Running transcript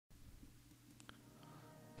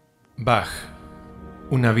Bach,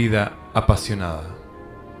 una vida apasionada.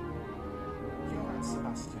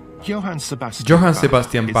 Johan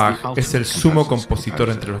Sebastian Bach es el sumo compositor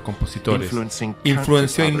entre los compositores.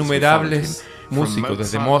 Influenció a innumerables músicos,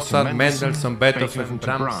 desde Mozart, Mendelssohn, Beethoven,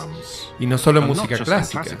 Brahms, y no solo en música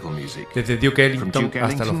clásica. Desde Duke Ellington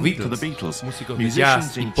hasta los Beatles, músicos de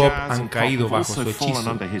jazz y pop han caído bajo su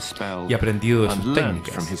hechizo y aprendido de sus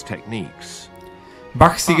técnicas.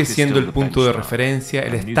 Bach sigue siendo el punto de referencia,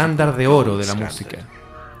 el estándar de oro de la música.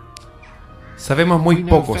 Sabemos muy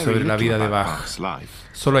poco sobre la vida de Bach.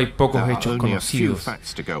 Solo hay pocos hechos conocidos,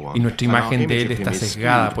 y nuestra imagen de él está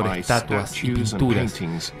sesgada por estatuas y pinturas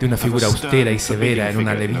de una figura austera y severa en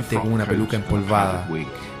una levite con una peluca empolvada.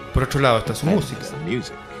 Por otro lado está su música.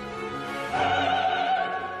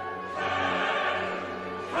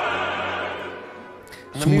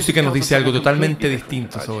 Su música nos dice algo totalmente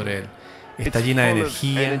distinto sobre él. Está llena de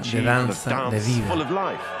energía, de danza, de vida.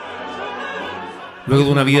 Luego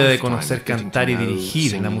de una vida de conocer, cantar y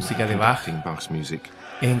dirigir en la música de Bach,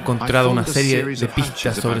 he encontrado una serie de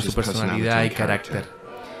pistas sobre su personalidad y carácter.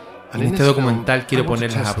 En este documental quiero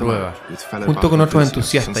ponerlas a prueba, junto con otros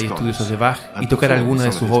entusiastas y estudiosos de Bach, y tocar algunas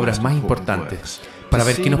de sus obras más importantes, para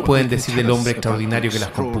ver qué nos pueden decir del hombre extraordinario que las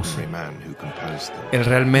compuso. Él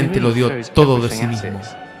realmente lo dio todo de sí mismo.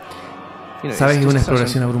 Sabes, es una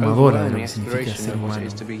exploración abrumadora de lo que significa ser humano.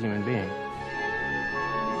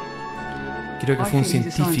 Creo que fue un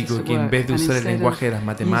científico que, en vez de usar el lenguaje de las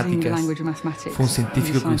matemáticas, fue un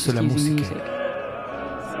científico que usó la música.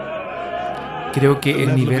 Creo que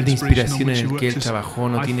el nivel de inspiración en el que él trabajó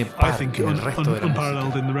no tiene par en el resto de la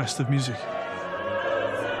música.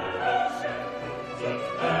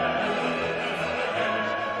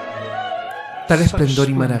 Tal esplendor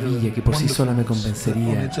y maravilla que por sí sola me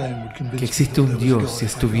convencería que existe un Dios si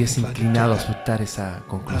estuviese inclinado a aceptar esa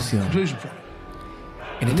conclusión.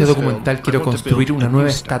 En este documental quiero construir una nueva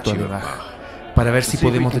estatua de Bach, para ver si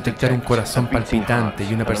podemos detectar un corazón palpitante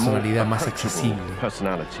y una personalidad más accesible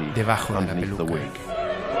debajo de la peluca.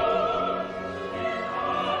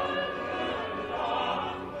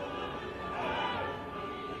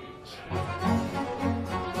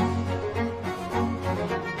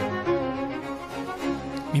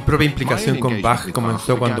 Mi propia implicación con Bach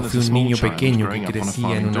comenzó cuando fui un niño pequeño que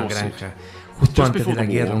crecía en una granja. Justo antes de la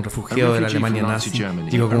guerra, un refugiado de la Alemania nazi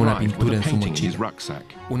llegó con una pintura en su mochila.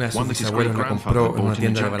 Una de sus bisabuelos la compró en una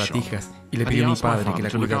tienda de baratijas y le pidió a mi padre que la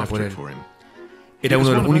cuidara por él. Era uno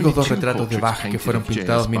de los únicos dos retratos de Bach que fueron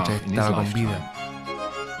pintados mientras estaba con vida.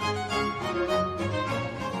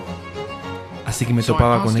 Así que me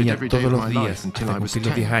topaba con ella todos los días hasta cumplir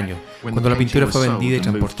los 10 años, cuando la pintura fue vendida y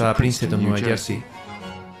transportada a Princeton, Nueva Jersey.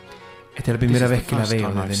 Esta es la primera vez que la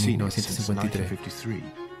veo desde 1953.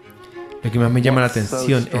 Lo que más me llama la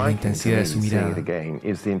atención es la intensidad de su mirada.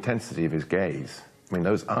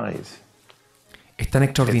 Es tan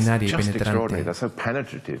extraordinaria y penetrante.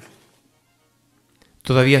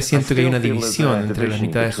 Todavía siento que hay una división entre la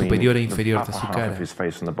mitad superior e inferior de su cara.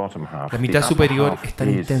 La mitad superior es tan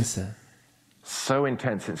intensa.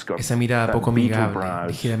 Esa mirada poco amigable,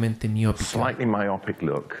 ligeramente miópica.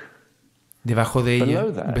 Debajo de ella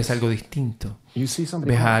ves algo distinto.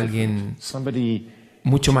 Ves a alguien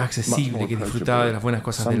mucho más accesible, que disfrutaba de las buenas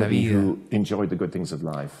cosas de la vida.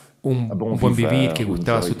 Un buen vivir, que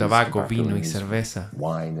gustaba su tabaco, vino y cerveza.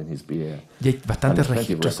 Y hay bastantes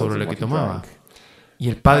registros sobre lo que tomaba. Y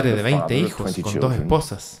el padre de 20 hijos, con 2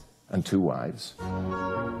 esposas.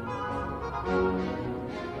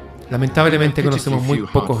 Lamentablemente conocemos muy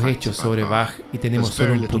pocos hechos sobre Bach y tenemos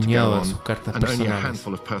solo un puñado de sus cartas personales.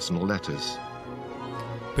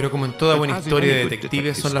 Pero como en toda buena historia de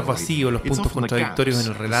detectives, son los vacíos, los puntos contradictorios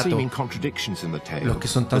en el relato, los que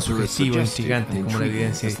son tan sugestivos e intrigantes como la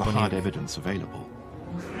evidencia disponible.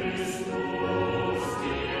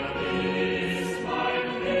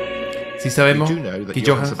 Sí sabemos que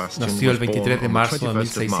Johan nació el 23 de marzo de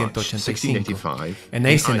 1685 en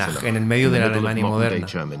Eisenach, en el medio de la Alemania moderna.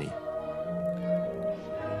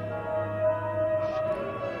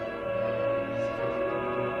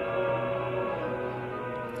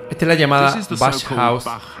 Esta es la llamada Bach House,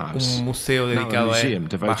 un museo dedicado a él,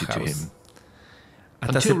 Bach House.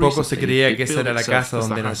 Hasta hace poco se creía que esa era la casa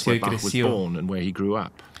donde nació y creció.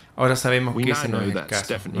 Ahora sabemos que ese no es el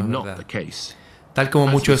caso, no es verdad. Tal como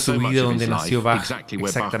mucho de su vida donde nació Bach,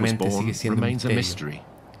 exactamente sigue siendo un misterio.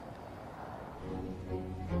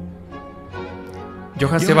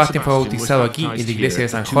 Johan Sebastian fue bautizado aquí, en la iglesia de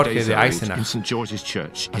San Jorge de Eisenach, a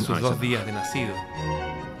sus 2 días de nacido.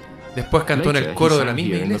 Después cantó en el coro de la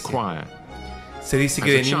misma iglesia. Se dice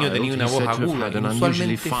que de niño tenía una voz aguda,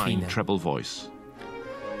 inusualmente fina.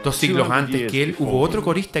 2 siglos antes que él, hubo otro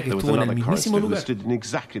corista que estuvo en el mismísimo lugar.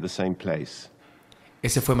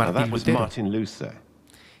 Ese fue Martín Lutero,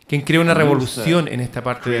 quien creó una revolución en esta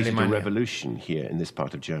parte de Alemania.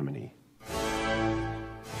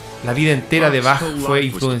 La vida entera de Bach fue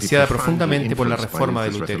influenciada profundamente por la reforma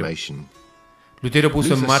de Lutero. Lutero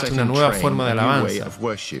puso en marcha una nueva forma de alabanza,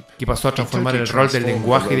 que pasó a transformar el rol del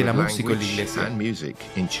lenguaje y de la música en la iglesia.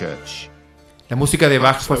 La música de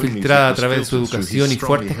Bach fue filtrada a través de su educación y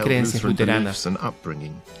fuertes creencias luteranas.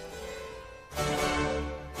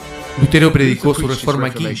 Lutero predicó su reforma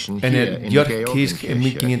aquí, en el Yorkkirch, en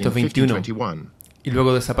 1521, y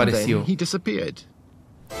luego desapareció.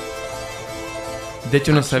 De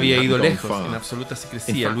hecho, no se había ido lejos, en absoluta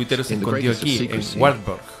secrecía. Lutero se escondió aquí, en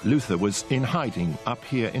Wartburg,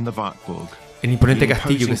 el imponente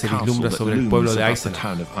castillo que se vislumbra sobre el pueblo de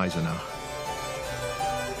Eisenach.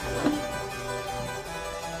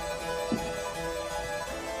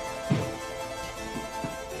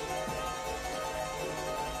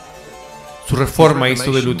 Su reforma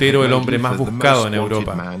hizo de Lutero el hombre más buscado en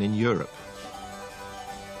Europa.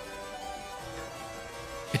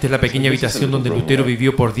 Esta es la pequeña habitación donde Lutero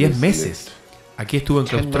vivió por 10 meses. Aquí estuvo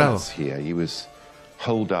enclaustrado,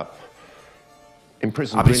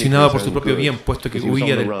 aprisionado por su propio bien, puesto que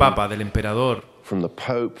huía del Papa, del Emperador.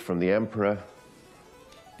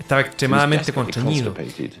 Estaba extremadamente constreñido.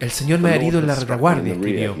 El Señor me ha herido en la retaguardia,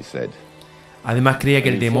 escribió. Además creía que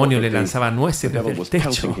el demonio le lanzaba nueces desde el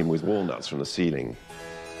techo.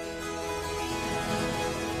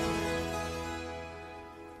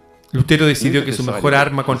 Lutero decidió que su mejor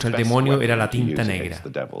arma contra el demonio era la tinta negra.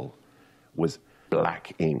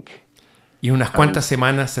 Y en unas cuantas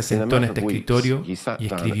semanas se sentó en este escritorio y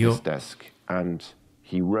escribió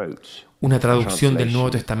una traducción del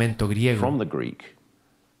Nuevo Testamento griego.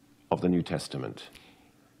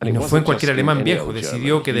 Y no fue en cualquier alemán viejo,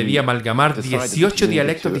 decidió que debía amalgamar 18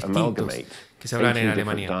 dialectos distintos que se hablaban en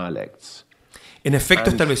Alemania. En efecto,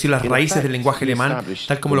 estableció las raíces del lenguaje alemán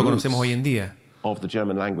tal como lo conocemos hoy en día.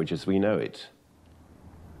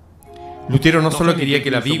 Lutero no solo quería que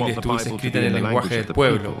la Biblia estuviese escrita en el lenguaje del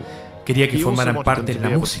pueblo, quería que formaran parte de la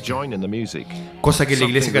música, cosa que en la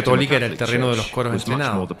Iglesia Católica era el terreno de los coros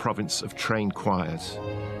entrenados.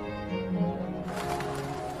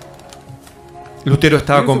 Lutero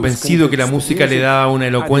estaba convencido que la música le daba una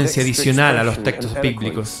elocuencia adicional a los textos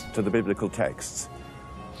bíblicos.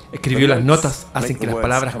 Escribió: las notas hacen que las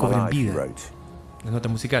palabras cobren vida. Las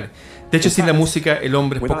notas musicales. De hecho, sin la música, el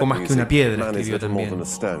hombre es poco más que una piedra, escribió también.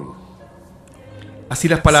 Así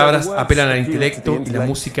las palabras apelan al intelecto y la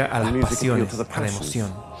música a las pasiones, a la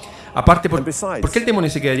emoción. Aparte, ¿por qué el demonio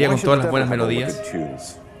se quedaría con todas las buenas melodías?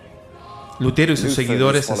 Lutero y sus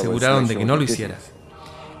seguidores se aseguraron de que no lo hiciera.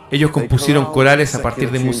 Ellos compusieron corales a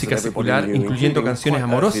partir de música secular, incluyendo canciones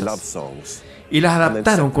amorosas, y las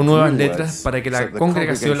adaptaron con nuevas letras para que la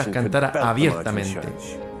congregación las cantara abiertamente.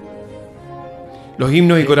 Los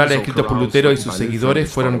himnos y corales escritos por Lutero y sus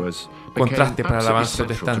seguidores fueron contrastes para la alabanza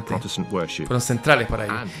protestante, fueron centrales para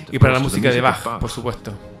ellos, y para la música de Bach, por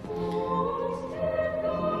supuesto.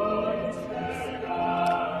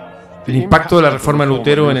 El impacto de la reforma de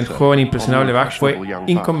Lutero en el joven e impresionable Bach fue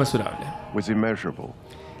inconmensurable.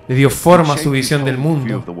 Le dio forma a su visión del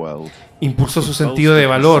mundo, impulsó su sentido de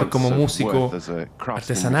valor como músico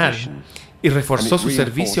artesanal y reforzó su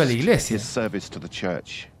servicio a la iglesia.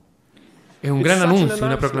 Es un gran anuncio,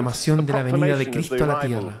 una proclamación de la venida de Cristo a la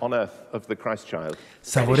tierra.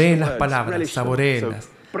 Saboreen las palabras, saboréenlas.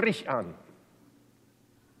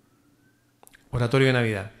 Oratorio de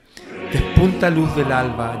Navidad. Despunta luz del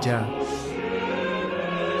alba ya.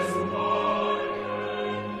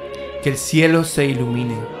 Que el cielo se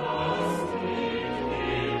ilumine.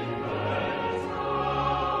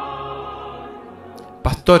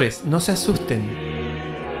 Pastores, no se asusten.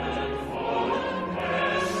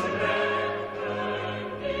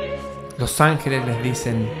 Los ángeles les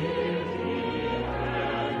dicen: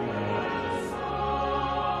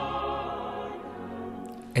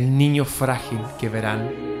 el niño frágil que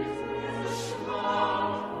verán.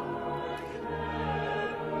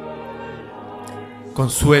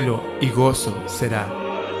 Consuelo y gozo será.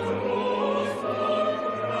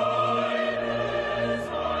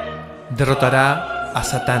 Derrotará a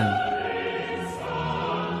Satán.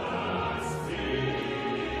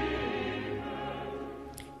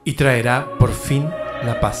 Y traerá por fin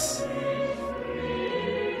la paz.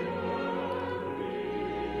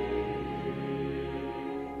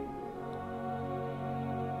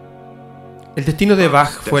 El destino de Bach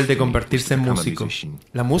fue el de convertirse en músico.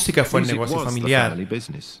 La música fue el negocio familiar.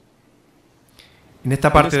 En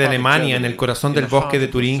esta parte de Alemania, en el corazón del bosque de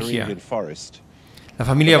Turingia, La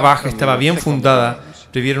familia Bach estaba bien fundada,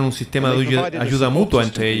 previeron un sistema de ayuda mutua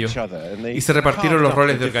entre ellos y se repartieron los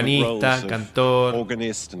roles de organista, cantor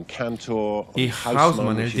y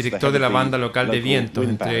Hausmann, el director de la banda local de vientos,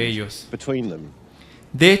 entre ellos.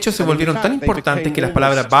 De hecho, se volvieron tan importantes que las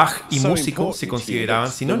palabras Bach y músico se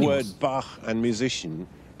consideraban sinónimos.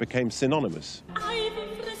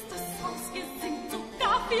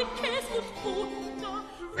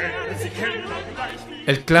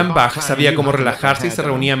 El clan Bach sabía cómo relajarse y se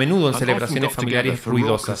reunía a menudo en celebraciones familiares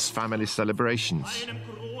ruidosas.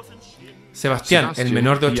 Sebastián, el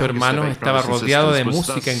menor de 8 hermanos, estaba rodeado de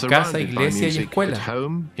música en casa, iglesia y escuela.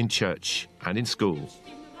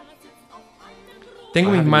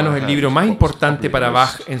 Tengo en mis manos el libro más importante para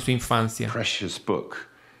Bach en su infancia.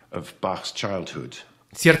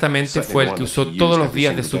 Ciertamente fue el que usó todos los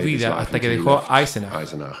días de su vida hasta que dejó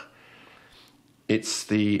Eisenach.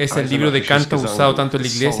 Es el libro de cantos usado tanto en la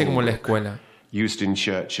iglesia como en la escuela.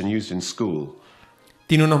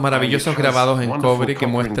 Tiene unos maravillosos grabados en cobre que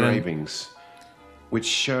muestran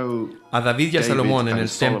a David y a Salomón en el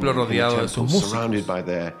templo rodeado de sus músicos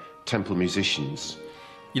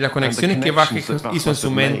y las conexiones que Bach hizo en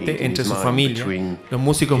su mente entre su familia, los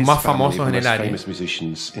músicos más famosos en el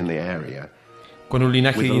área, con un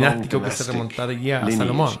linaje dinástico que se remontaría a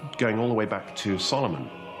Salomón.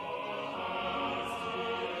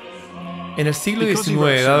 En el siglo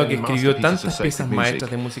XIX, dado que escribió tantas piezas maestras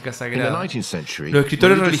de música sagrada, los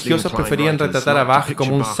escritores religiosos preferían retratar a Bach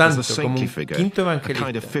como un santo, como un quinto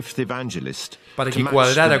evangelista, para que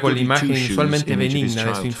cuadrara con la imagen inusualmente benigna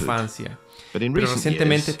de su infancia. Pero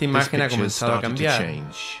recientemente esta imagen ha comenzado a cambiar.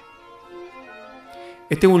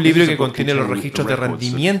 Este es un libro que contiene los registros de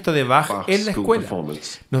rendimiento de Bach en la escuela.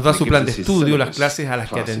 Nos da su plan de estudio, las clases a las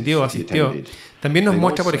que atendió o asistió. También nos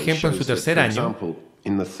muestra, por ejemplo, en su tercer año,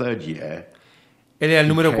 él era el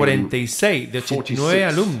número 46 de 89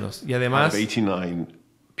 alumnos y además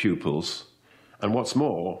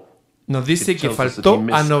nos dice que faltó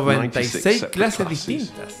a 96 clases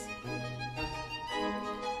distintas.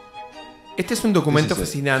 Este es un documento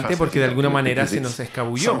fascinante porque de alguna manera se nos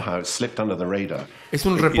escabulló. Es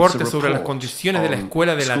un reporte sobre las condiciones de la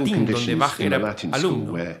escuela de latín donde Bach era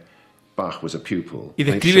alumno. Y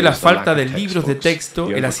describe la falta de libros de texto,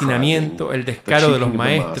 el hacinamiento, el descaro de los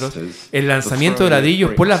maestros, el lanzamiento de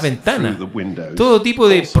ladrillos por las ventanas, todo tipo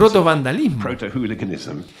de protovandalismo.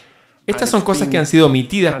 Estas son cosas que han sido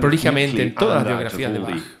omitidas prolijamente en todas las biografías de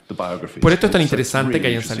Bach. Por esto es tan interesante que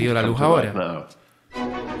hayan salido a la luz ahora.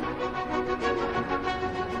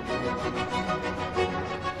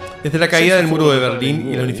 Desde la caída del muro de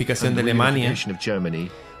Berlín y la unificación de Alemania,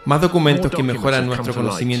 más documentos que mejoran nuestro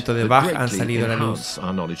conocimiento de Bach han salido a la luz.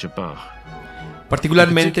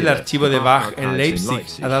 Particularmente el archivo de Bach en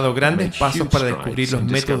Leipzig ha dado grandes pasos para descubrir los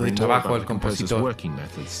métodos de trabajo del compositor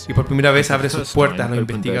y por primera vez abre sus puertas a los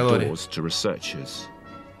investigadores.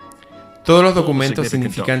 Todos los documentos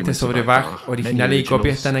significantes sobre Bach, originales y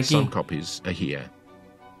copias, están aquí.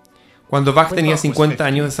 Cuando Bach tenía 50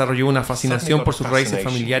 años, desarrolló una fascinación por sus raíces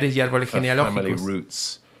familiares y árboles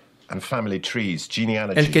genealógicos.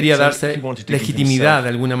 Él quería darse legitimidad de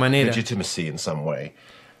alguna manera.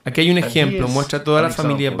 Aquí hay un ejemplo, muestra toda la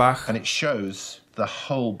familia Bach,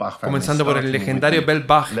 comenzando por el legendario Bell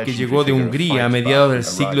Bach, que llegó de Hungría a mediados del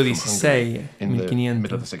siglo XVI,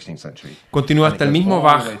 1500. Continúa hasta el mismo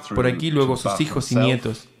Bach, por aquí luego sus hijos y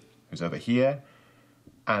nietos.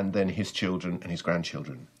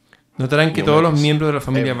 Notarán que todos los miembros de la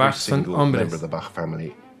familia Bach son hombres.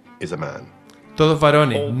 Todos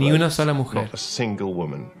varones, ni una sola mujer.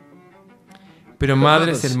 Pero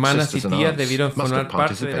madres, hermanas y tías debieron formar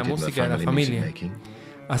parte de la música de la familia.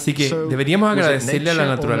 Así que, ¿deberíamos agradecerle a la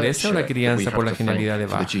naturaleza o la crianza por la genialidad de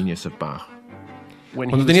Bach?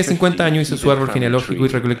 Cuando tenía 50 años hizo su árbol genealógico y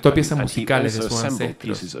recolectó piezas musicales de sus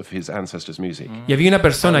ancestros. Y había una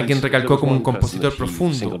persona a quien recalcó como un compositor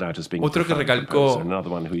profundo, otro que recalcó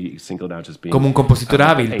como un compositor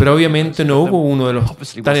hábil, pero obviamente no hubo uno de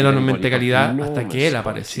los tan enormemente calidad hasta que él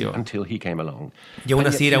apareció. Y aún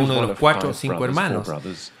así era uno de los 4 o 5 hermanos.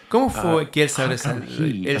 ¿Cómo fue que él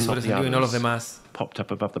sobresalió y no los demás?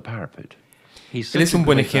 Él es un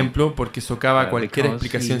buen ejemplo porque socava cualquier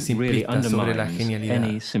explicación simplista sobre la genialidad.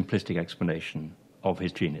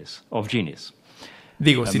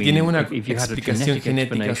 Digo, si tienes una explicación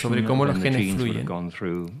genética sobre cómo los genes fluyen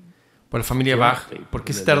por la familia Bach, ¿por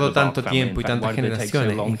qué se tardó tanto tiempo y tantas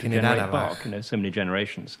generaciones en generar a Bach?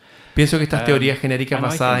 Pienso que estas teorías genéricas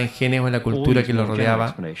basadas en genes o en la cultura que lo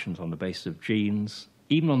rodeaba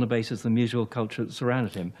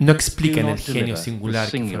no explican el genio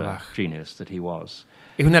singular que fue Bach.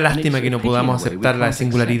 Es una lástima que no podamos aceptar la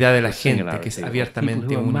singularidad de la gente, que es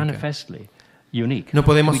abiertamente única. No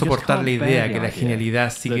podemos soportar la idea que la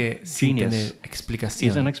genialidad sigue sin tener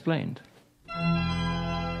explicación.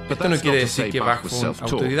 Esto no quiere decir que Bach fue un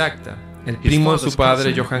autodidacta. El primo de su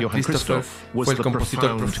padre, Johann Christopher, fue el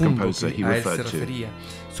compositor profundo que a él se refería.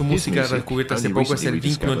 Su música, redescubierta hace poco, es el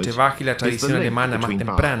vínculo entre Bach y la tradición alemana más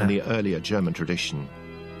temprana.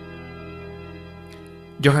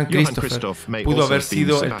 Johann Christopher pudo haber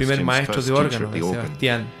sido el primer maestro de órgano de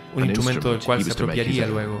Sebastián, un instrumento del cual se apropiaría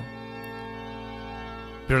luego.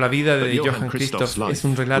 Pero la vida de Johann Christoph es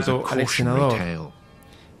un relato aleccionador.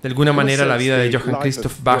 De alguna manera, la vida de Johann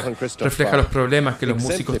Christoph Bach refleja los problemas que los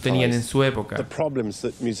músicos tenían en su época.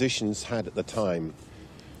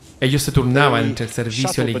 Ellos se turnaban entre el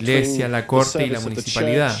servicio a la iglesia, la corte y la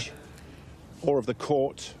municipalidad.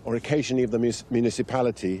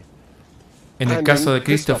 En el caso de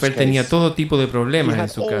Christoph, él tenía todo tipo de problemas en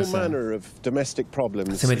su casa.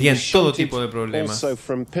 Se metía en todo tipo de problemas.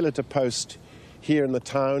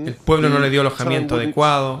 El pueblo no le dio alojamiento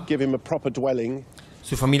adecuado.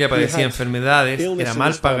 Su familia padecía enfermedades, era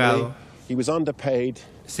mal pagado.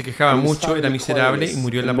 Se quejaba mucho, era miserable y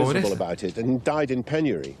murió en la pobreza.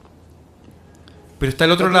 Pero está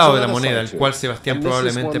el otro lado de la moneda, el cual Sebastián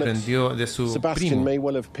probablemente aprendió de su primo.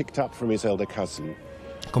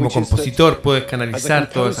 Como compositor puedes canalizar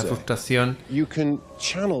toda esa frustración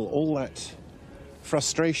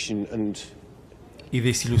y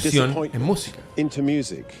desilusión en música.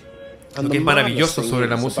 Lo que es maravilloso sobre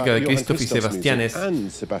la música de Christoph y Sebastián es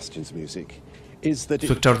su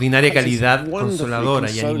extraordinaria calidad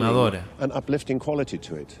consoladora y animadora.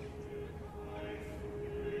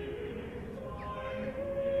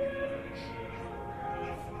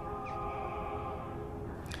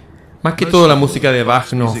 Más que todo, la música de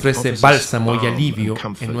Bach nos ofrece bálsamo y alivio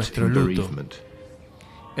en nuestro luto.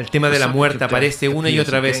 El tema de la muerte aparece una y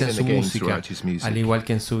otra vez en su música, al igual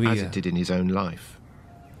que en su vida.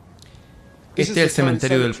 Este es el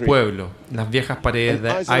cementerio del pueblo. Las viejas paredes de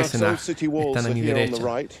Eisenach están a mi derecha.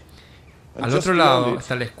 Al otro lado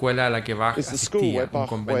está la escuela a la que Bach asistía, un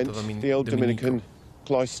convento dominico.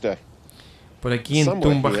 Por aquí, en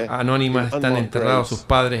tumbas anónimas, están enterrados sus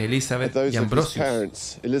padres Elizabeth y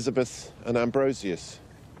Ambrosius.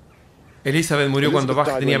 Elizabeth murió cuando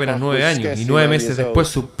Bach tenía apenas 9 años, y 9 meses después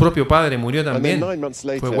su propio padre murió también.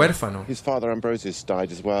 Fue huérfano.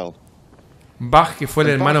 Bach, que fue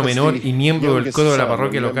el hermano menor y miembro del coro de la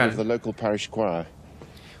parroquia local,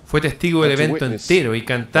 fue testigo del evento entero y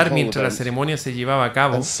cantar mientras la ceremonia se llevaba a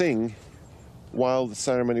cabo,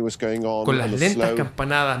 con las lentas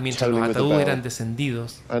campanadas mientras los ataúdes eran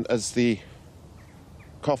descendidos.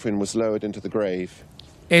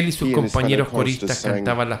 Él y sus compañeros coristas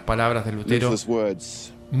cantaban las palabras de Lutero: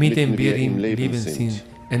 Mitten wir im Leben sind.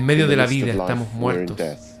 En medio de la vida estamos muertos.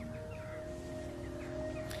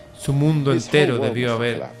 Su mundo entero debió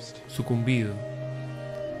haber sucumbido.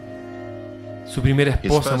 Su primera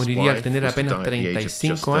esposa moriría al tener apenas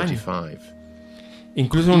 35 años.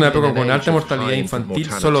 Incluso en una época con alta mortalidad infantil,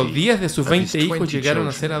 solo 10 de sus 20 hijos llegaron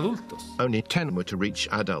a ser adultos.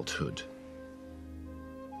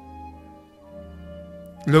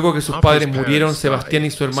 Luego que sus padres murieron, Sebastián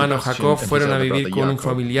y su hermano Jacob fueron a vivir con un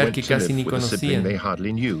familiar que casi ni conocían,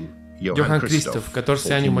 Johann Christoph,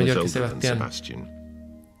 14 años mayor que Sebastián.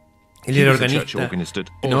 Él era organista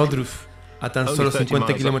en Ohrdruf, a tan solo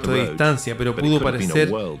 50 kilómetros de distancia, pero pudo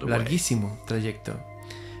parecer larguísimo trayecto.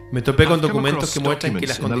 Me topé con documentos que muestran que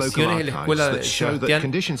las condiciones en la escuela de Sebastián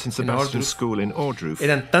en Ohrdruf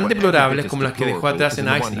eran tan deplorables como las que dejó atrás en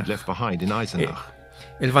Eisenach.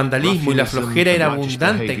 El vandalismo y la flojera era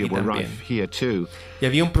abundante aquí también. Y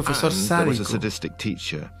había un profesor sádico.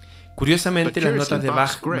 Curiosamente, las notas de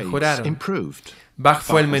Bach mejoraron. Bach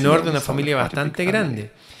fue el menor de una familia bastante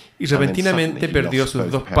grande y repentinamente perdió a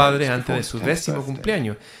sus dos padres antes de su 10º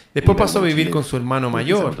cumpleaños. Después pasó a vivir con su hermano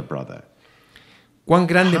mayor. ¿Cuán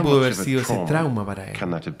grande pudo haber sido ese trauma para él?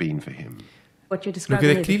 Lo que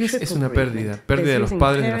describes es una pérdida de los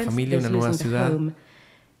padres, de la familia, una nueva ciudad.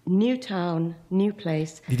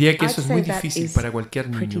 Diría que eso es muy difícil para cualquier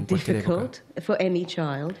niño en cualquier época.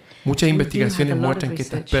 Muchas investigaciones muestran que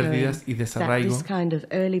estas pérdidas y desarraigo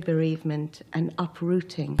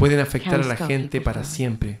pueden afectar a la gente para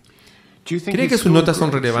siempre. ¿Cree que sus notas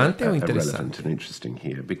son relevantes o interesantes?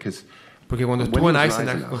 Porque cuando estuvo en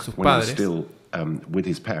Eisenach con sus padres,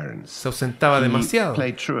 se ausentaba demasiado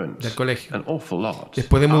del colegio.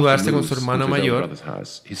 Después de mudarse con su hermano mayor,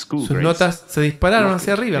 sus notas se dispararon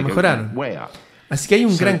hacia arriba, mejoraron. Así que hay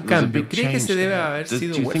un gran cambio. ¿Cree que se debe haber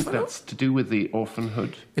sido huérfano?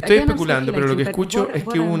 Estoy especulando, pero lo que escucho es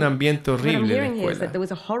que hubo un ambiente horrible en la escuela.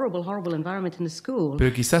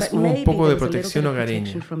 Pero quizás hubo un poco de protección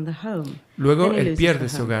hogareña. Luego él pierde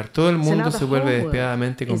ese hogar. Todo el mundo se vuelve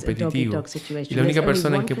despiadadamente competitivo. Y la única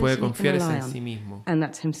persona en que puede confiar es en sí mismo.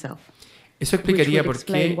 Eso explicaría por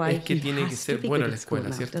qué es que tiene que ser bueno en la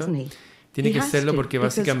escuela, ¿cierto? Tiene que serlo porque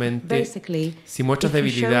básicamente, si muestras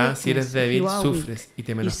debilidad, si eres débil, sufres y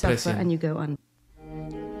te menosprecian.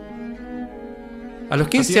 A los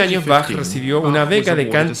 15 años, Bach recibió una beca de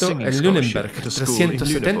canto en Lüneburg,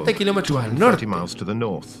 370 kilómetros al norte.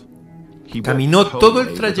 Caminó todo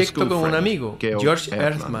el trayecto con un amigo, George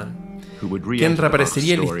Erzmann, quien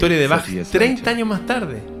reaparecería en la historia de Bach 30 años más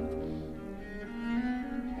tarde.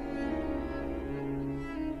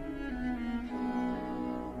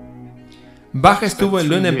 Bach estuvo en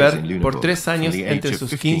Lüneburg por 3 años entre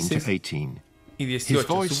sus 15 y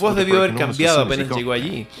 18. Su voz debió haber cambiado apenas llegó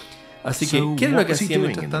allí. Así que, ¿qué era lo que hacía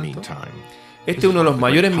mientras tanto? Este es uno de los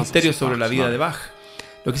mayores misterios sobre la vida de Bach.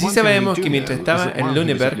 Lo que sí sabemos es que mientras estaba en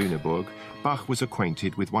Lüneburg,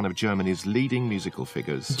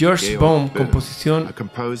 George Baum, compositor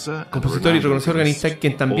y reconocido organista,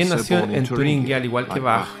 quien también nació en Turingia, al igual que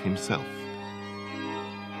Bach.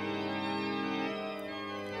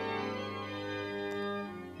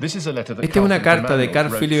 Esta es una carta de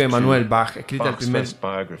Carl Philipp Emanuel Bach, escrita al primer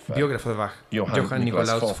biógrafo de Bach, Johann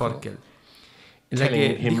Nikolaus Forkel, en la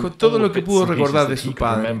que dijo todo lo que pudo recordar de su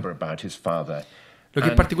padre. Lo que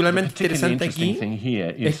es particularmente interesante aquí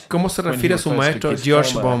es cómo se refiere a su maestro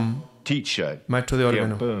George Baum, maestro de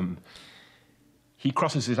órgano.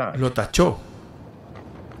 Lo tachó.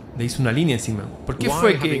 Le hizo una línea encima. ¿Por qué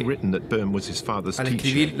fue que al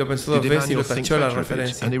escribir lo pensó 2 veces y lo tachó la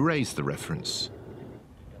referencia?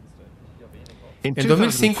 En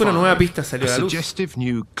 2005 una nueva pista salió a la luz.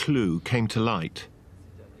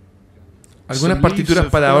 Algunas partituras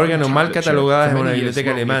para órgano mal catalogadas en una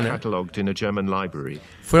biblioteca alemana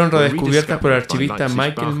fueron redescubiertas por el archivista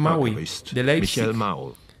Michael Maui de Leipzig.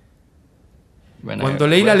 Cuando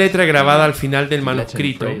leí la letra grabada al final del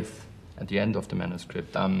manuscrito,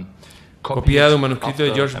 copiada de un manuscrito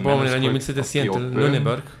de George Baum en el año 1700 en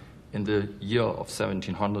Lüneburg,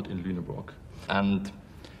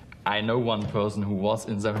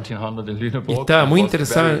 y estaba muy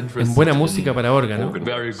interesado en buena música para órgano.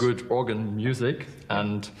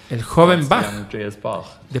 El joven Bach,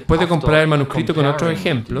 después de comparar el manuscrito con otros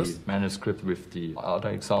ejemplos,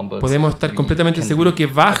 podemos estar completamente seguros que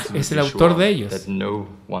Bach es el autor de ellos.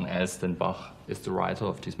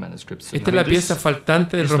 Esta es la pieza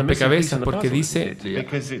faltante del rompecabezas porque dice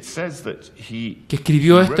que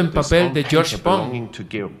escribió esto en papel de George Baum,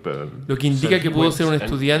 lo que indica que pudo ser un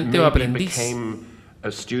estudiante o aprendiz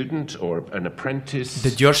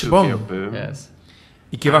de George Baum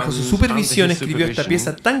y que bajo su supervisión escribió esta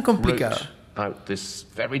pieza tan complicada,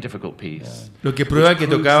 lo que prueba que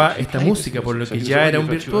tocaba esta música, por lo que ya era un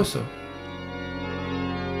virtuoso.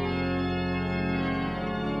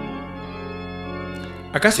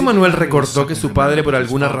 ¿Acaso Manuel recordó que su padre por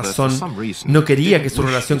alguna razón no quería que su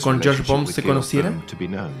relación con George Baum se conociera?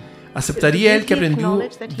 ¿Aceptaría él que aprendió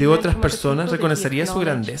de otras personas? ¿Reconocería su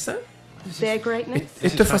grandeza?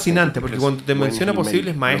 Esto es fascinante porque cuando te menciona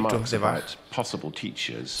posibles maestros de Bach,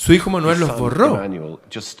 su hijo Manuel los borró.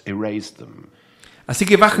 Así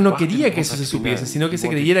que Bach no quería que eso se supiese, sino que se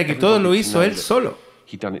creyera que todo lo hizo él solo.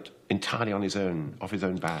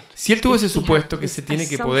 Si él tuvo ese supuesto que se tiene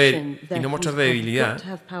que poder y no mostrar debilidad,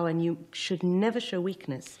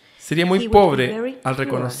 sería muy pobre al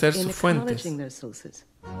reconocer sus fuentes.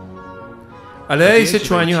 A la edad de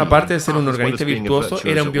 18 años, aparte de ser un organista virtuoso,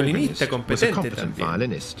 era un violinista competente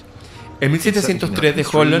también. En 1703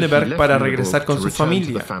 dejó Lüneburg para regresar con su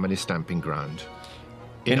familia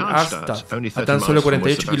en Arstadt, a tan solo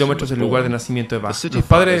 48 kilómetros del lugar de nacimiento de Bach. Los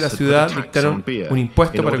padres de la ciudad dictaron un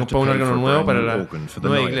impuesto para comprar un órgano nuevo para la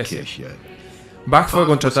nueva iglesia. Bach fue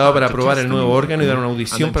contratado para probar el nuevo órgano y dar una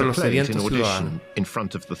audición para los sedientos ciudadanos.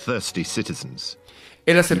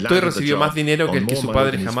 Él aceptó y recibió más dinero que el que su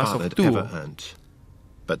padre jamás obtuvo.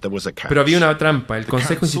 Pero había una trampa. El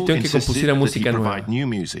consejo insistió en que compusiera música nueva.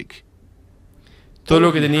 Todo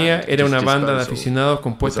lo que tenía era una banda de aficionados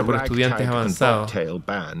compuesta por estudiantes avanzados.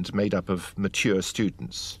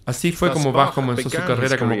 Así fue como Bach comenzó su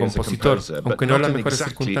carrera como compositor, aunque no en las mejores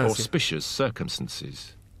circunstancias.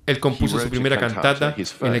 Él compuso su primera cantata,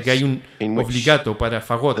 en la que hay un obligato para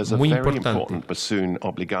fagot muy importante.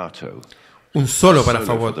 Un solo para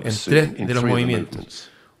fagot en 3 de los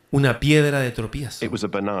movimientos. Una piedra de tropiezo.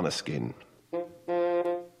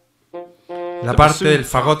 La parte del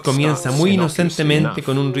fagot comienza muy inocentemente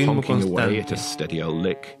con un ritmo constante.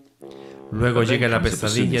 Luego llega la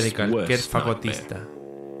pesadilla de cualquier fagotista.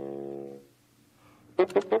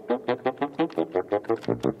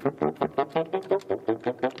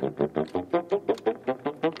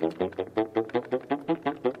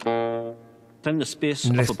 En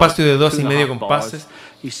el espacio de 2,5 compases,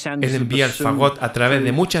 él envía el fagot a través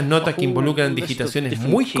de muchas notas que involucran digitaciones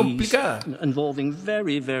muy complicadas.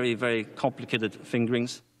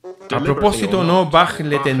 A propósito, no, Bach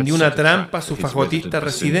le tendió una trampa a su fagotista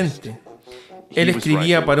residente. Él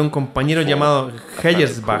escribía para un compañero llamado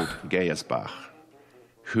Geijersbach,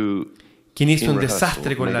 quien hizo un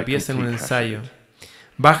desastre con la pieza en un ensayo.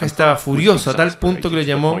 Bach estaba furioso a tal punto que lo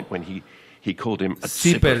llamó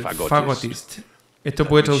Zippelfagotist. Esto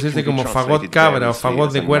puede traducirse como fagot cabra o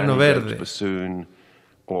fagot de cuerno verde.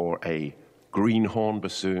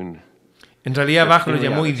 En realidad Bach lo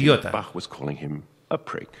llamó idiota.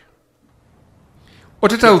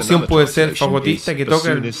 Otra traducción puede ser fagotista que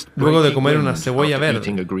toca luego de comer una cebolla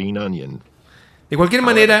verde. De cualquier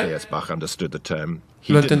manera,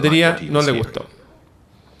 lo entendería, no le gustó.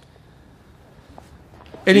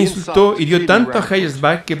 Él insultó y hirió tanto a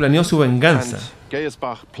Geijersbach que planeó su venganza.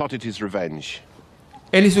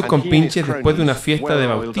 Él y sus compinches, después de una fiesta de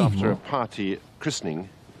bautismo,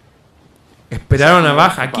 esperaron a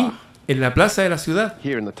Bach aquí, en la plaza de la ciudad.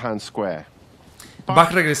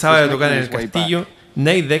 Bach regresaba de tocar en el castillo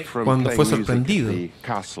Neideck cuando fue sorprendido.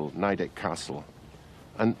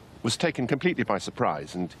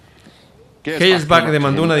 Geijersbach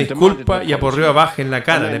demandó una disculpa y aporreó a Bach en la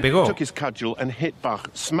cara, le pegó.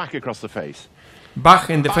 Bach,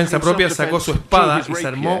 en defensa propia, sacó su espada y se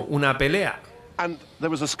armó una pelea.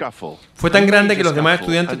 Fue tan grande que los demás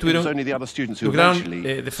estudiantes lograron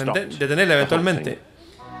detenerla eventualmente.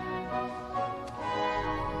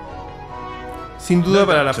 Sin duda,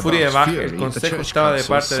 para la furia de Bach, el consejo estaba de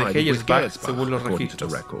parte de Geijersbach, según los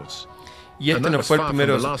registros. Y este no fue el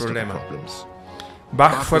primero de sus problemas.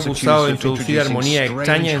 Bach fue acusado de introducir armonía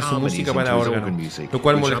extraña en su música para órgano, lo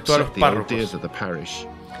cual molestó a los párrocos.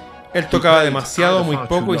 Él tocaba demasiado, muy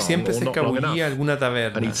poco y siempre se escabullía a alguna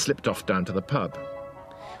taberna.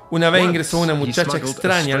 Una vez ingresó una muchacha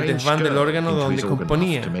extraña al desván del órgano donde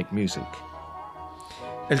componía.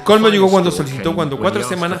 El colmo llegó cuando solicitó 4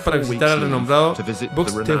 semanas para visitar al renombrado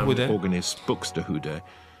Buxtehude,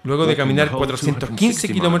 luego de caminar 415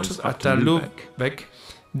 kilómetros hasta Lübeck.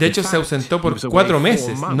 De hecho, se ausentó por 4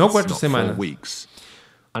 meses, no 4 semanas.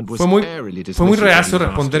 Fue muy reacio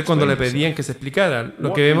responder cuando le pedían que se explicara.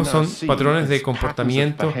 Lo que vemos son patrones de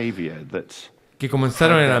comportamiento que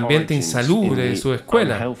comenzaron en el ambiente insalubre de su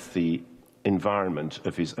escuela.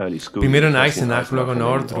 Primero en Eisenach, luego en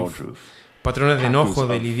Ohrdruf. Patrones de enojo,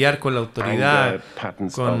 de lidiar con la autoridad,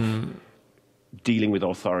 con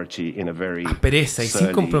aspereza y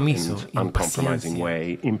sin compromiso, impaciencia.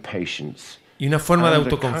 Y una forma de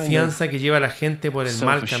autoconfianza que lleva a la gente por el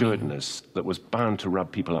mal camino.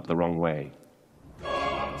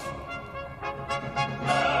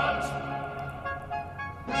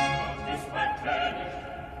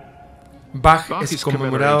 Bach es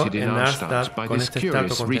conmemorado en Arnstadt con esta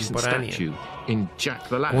estatua contemporánea,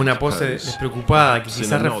 con una pose despreocupada que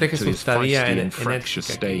quizás refleje su estadía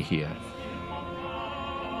enérgica aquí.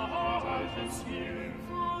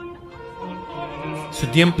 Su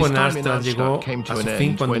tiempo en Arnstadt llegó a su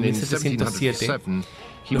fin cuando en 1707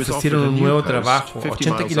 le ofrecieron un nuevo trabajo,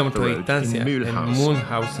 80 kilómetros de distancia, en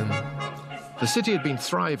Mulhausen. La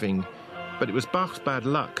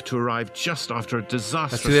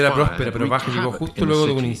ciudad era próspera, pero Bach llegó justo luego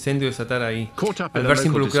de un incendio desatar ahí. Al verse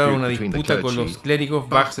involucrado en una disputa con los clérigos,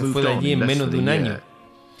 Bach se fue de allí en menos de un año.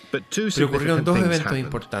 Pero ocurrieron 2 eventos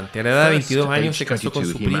importantes. A la edad de 22 años se casó con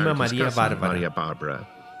su prima María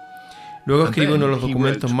Bárbara. Luego escribió uno de los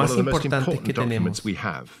documentos más importantes que tenemos.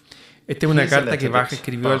 Esta es una carta que Bach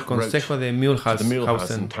escribió al Consejo de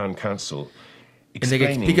Mulhausen, en la que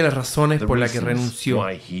explica las razones por las que renunció.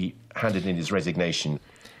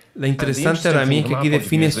 La interesante para mí es que aquí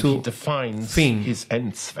define su fin,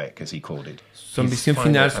 su ambición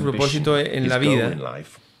final, su propósito en la vida.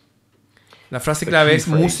 La frase clave es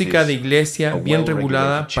música de iglesia bien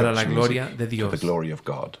regulada para la gloria de Dios.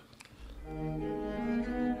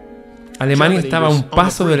 Alemania estaba a un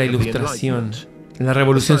paso de la Ilustración. La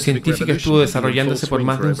revolución científica estuvo desarrollándose por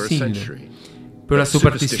más de un siglo, pero la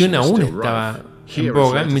superstición aún estaba en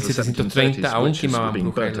boga. En 1730 aún quemaban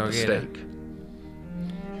brujas en la hoguera.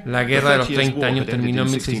 La guerra de los 30 años terminó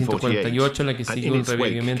en 1648, en la que siguió un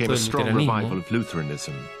revivimiento del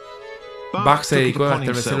luteranismo. Bach se dedicó a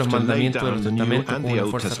establecer los mandamientos de los testamentos con una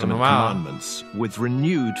fuerza renovada.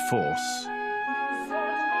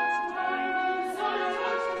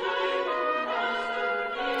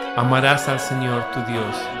 Amarás al Señor tu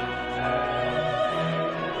Dios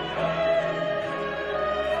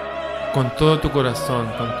con todo tu corazón,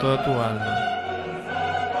 con toda tu alma.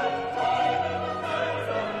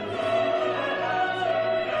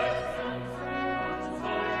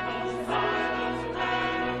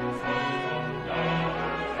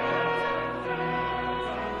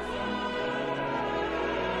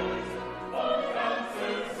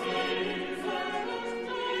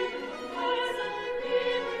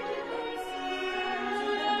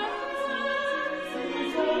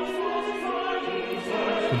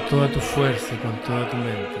 Con toda tu fuerza y con toda tu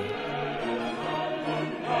mente.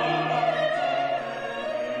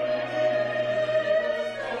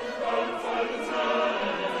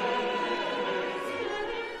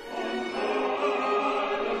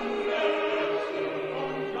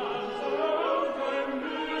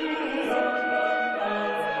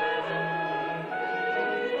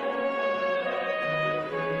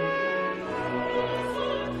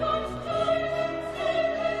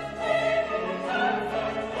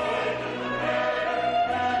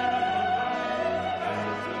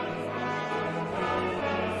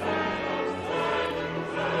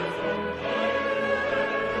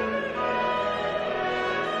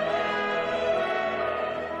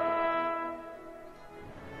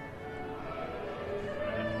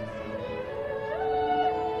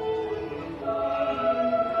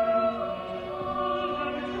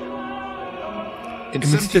 En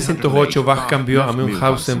 1708 Bach cambió a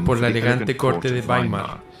Münchhausen por la elegante corte de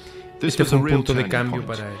Weimar. Este fue un punto de cambio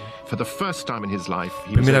para él.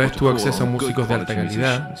 Primera vez tuvo acceso a músicos de alta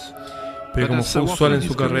calidad, pero como fue usual en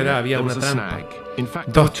su carrera había una trampa.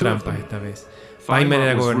 Dos trampas esta vez. Weimar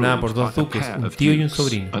era gobernada por dos duques, un tío y un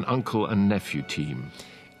sobrino.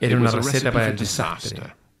 Era una receta para el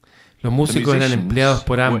desastre. Los músicos eran empleados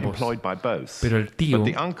por ambos, pero el tío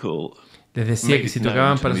les decía que si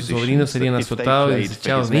tocaban para su sobrino serían azotados y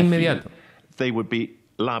desechados de inmediato. De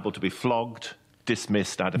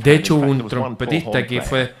hecho, hubo un trompetista que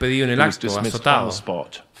fue despedido en el acto, azotado,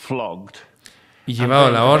 y llevado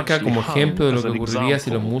a la horca como ejemplo de lo que ocurriría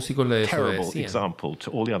si los músicos le desobedecían.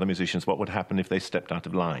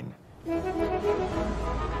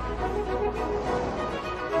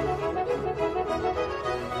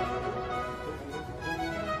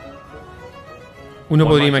 Uno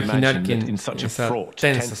podría imaginar que en esa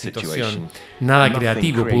tensa situación nada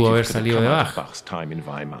creativo pudo haber salido de Bach.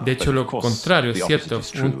 De hecho, lo contrario es cierto,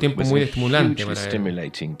 fue un tiempo muy estimulante para él.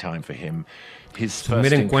 Su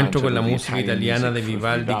primer encuentro con la música italiana de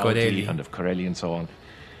Vivaldi y Corelli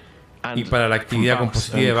y para la actividad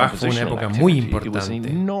compositiva de Bach fue una época muy importante.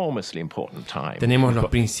 Tenemos los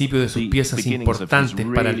principios de sus piezas importantes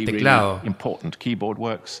para el teclado.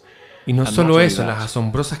 Y no solo eso, las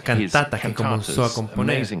asombrosas cantatas que comenzó a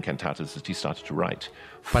componer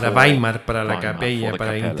para Weimar, para la capella,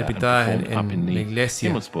 para interpretadas en la iglesia,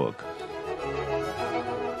 en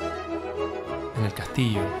el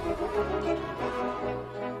castillo.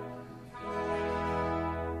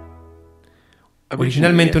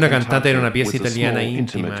 Originalmente una cantata era una pieza italiana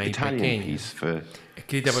íntima y pequeña,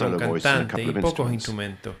 escrita por un cantante y pocos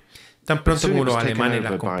instrumentos. Tan pronto como los alemanes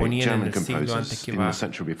las componían en el siglo antes que Bach,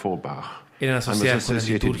 eran asociadas con la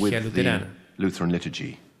liturgia luterana.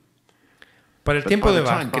 Para el tiempo de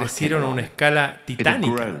Bach crecieron a una escala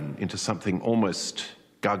titánica.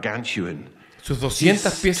 Sus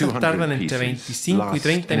 200 piezas tardan entre 25 y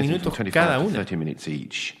 30 minutos cada una.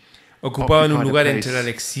 Ocupaban un lugar entre la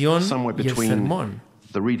lección y el sermón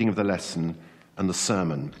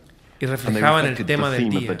y reflejaban el tema del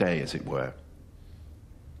día.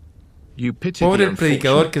 Pobre el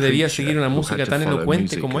predicador que debía seguir una música tan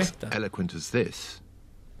elocuente como esta.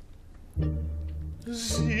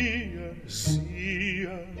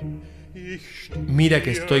 Mira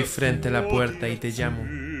que estoy frente a la puerta y te llamo.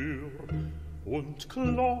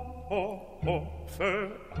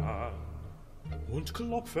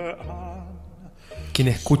 Quien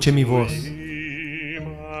escuche mi voz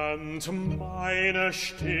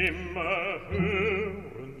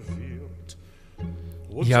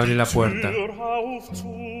y abre la puerta,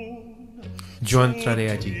 yo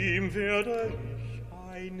entraré allí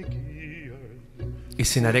y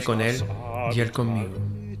cenaré con él y él conmigo.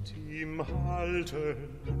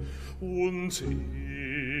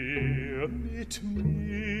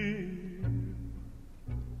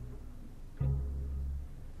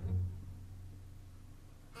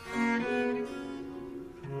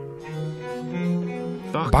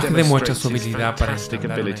 Bach demuestra su habilidad para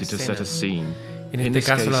instalar una escena. En este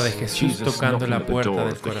caso la de Jesús tocando la puerta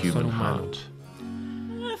del corazón humano.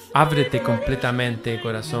 Ábrete completamente,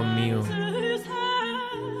 corazón mío.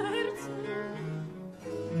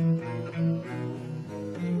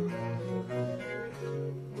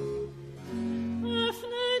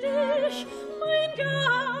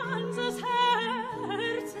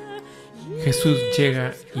 Jesús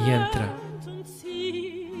llega y entra.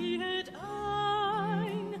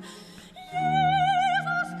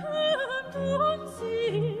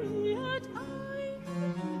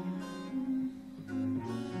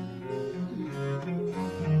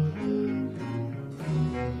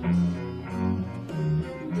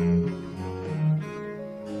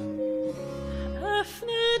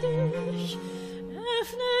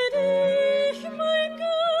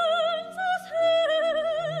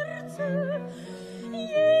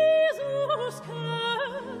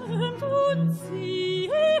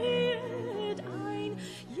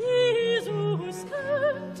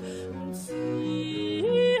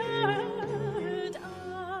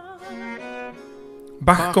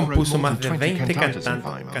 Bach compuso más de 20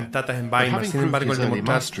 cantatas en Weimar, sin embargo, al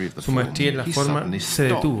demostrar su maestría en la forma, se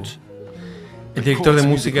detuvo. El director de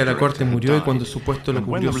música de la corte murió y cuando su puesto lo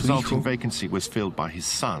cubrió su hijo,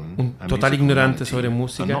 un total ignorante sobre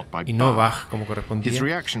música y no Bach como correspondía, su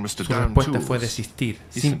respuesta fue desistir,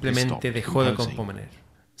 simplemente dejó de componer.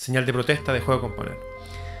 Señal de protesta, dejó de componer.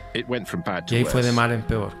 Y ahí fue de mal en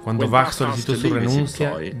peor. Cuando Bach solicitó su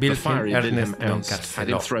renuncia, Wilhelm Ernest lo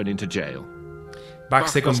encarceló. Bach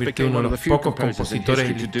se convirtió en uno de los pocos compositores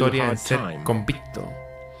de la historia en ser convicto.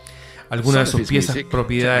 Algunas de sus piezas,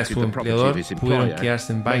 propiedad de su empleador, pudieron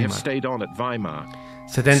quedarse en Weimar.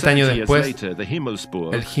 70 años después,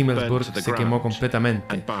 el Himmelsburg se quemó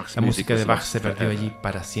completamente. La música de Bach se perdió allí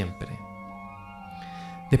para siempre.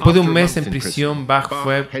 Después de un mes en prisión, Bach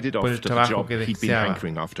fue por el trabajo que deseaba,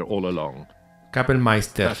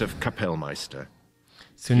 Kapellmeister.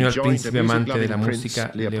 Se unió al príncipe amante de la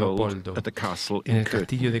música Leopoldo en el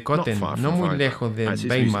castillo de Kotten, no muy lejos de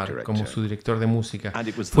Weimar, como su director de música.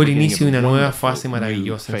 Fue el inicio de una nueva fase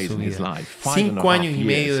maravillosa en su vida. 5 años y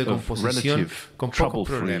medio de composición con pocos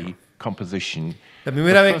problemas. La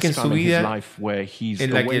primera vez que en su vida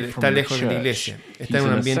en la que él está lejos de la iglesia, está en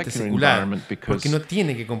un ambiente secular, porque no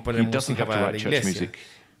tiene que componer música para la iglesia.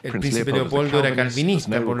 El príncipe Leopoldo era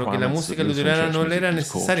calvinista, por lo que la música luterana no le era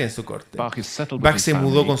necesaria en su corte. Bach se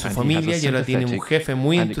mudó con su familia y ahora tiene un jefe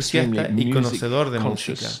muy entusiasta y conocedor de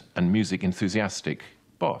música.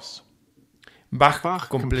 Bach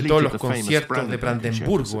completó los conciertos de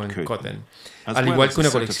Brandenburgo en Kotten, al igual que una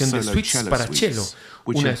colección de suites para cello,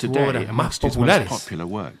 una de sus obras más populares.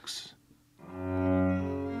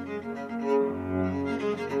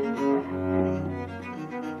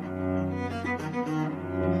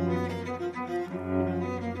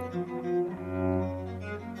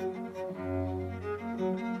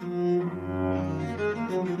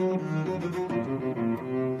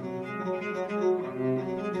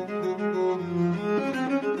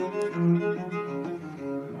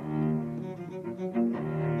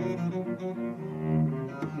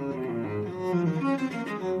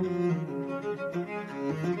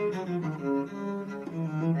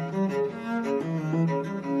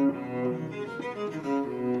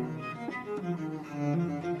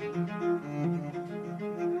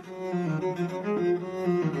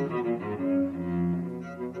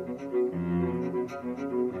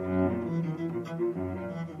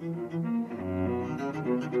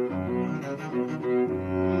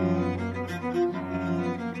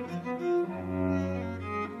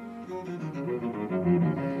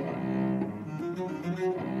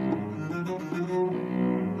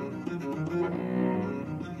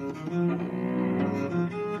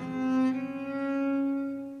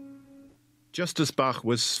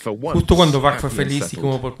 Justo cuando Bach fue feliz y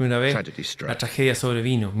como por primera vez, la tragedia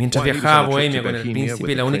sobrevino. Mientras viajaba a Bohemia con el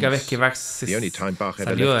príncipe, la única vez que Bach salió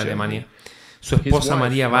de Alemania, su esposa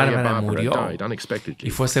María Bárbara murió y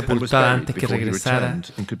fue sepultada antes que regresara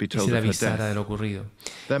y se le avisara de lo ocurrido.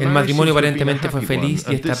 El matrimonio aparentemente fue feliz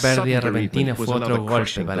y esta pérdida repentina fue otro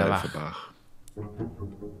golpe para Bach.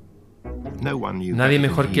 Nadie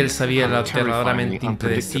mejor que él sabía lo aterradoramente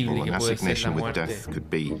impredecible que puede ser la muerte.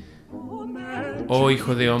 Oh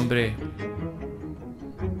hijo de hombre,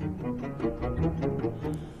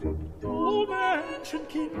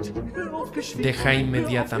 deja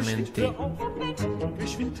inmediatamente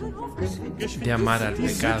de amar al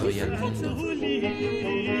pecado y al mundo.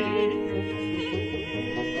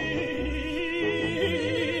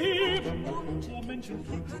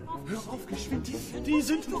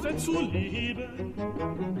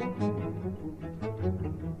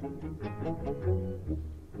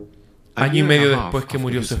 Año y medio después que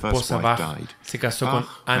murió su esposa, Bach se casó con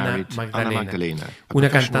Anna Magdalena, una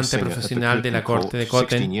cantante profesional de la corte de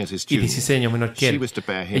Kotten y 16 años menor que él.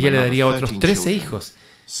 Ella le daría otros 13 hijos,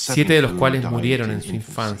 7 de los cuales murieron en su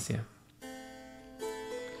infancia.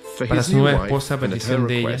 Para su nueva esposa, a petición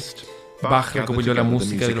de ella, Bach recopiló la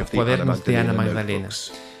música de los cuadernos de Anna Magdalena.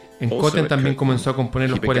 En Cotton también comenzó a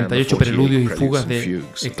componer los 48 preludios y fugas de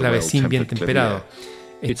el clavecín bien temperado.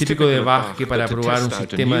 Es típico de Bach que para probar un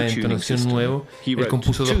sistema de entonación nuevo, él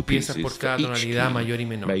compuso 2 piezas por cada tonalidad mayor y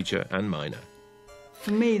menor.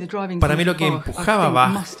 Para mí lo que empujaba a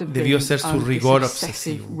Bach debió ser su rigor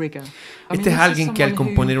obsesivo. Este es alguien que al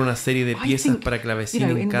componer una serie de piezas para clavecín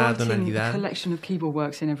en cada tonalidad,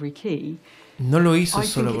 no lo hizo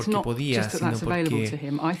solo porque podía, sino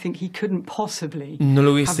porque no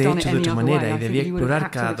lo hubiese hecho de otra manera y debía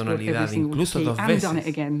explorar cada tonalidad, incluso 2 veces.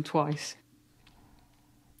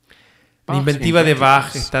 La inventiva de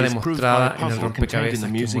Bach está demostrada en el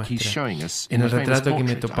rompecabezas que muestra, en el retrato que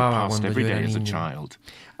me topaba cuando yo era niño.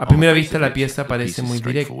 A primera vista la pieza parece muy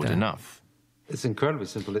directa. Es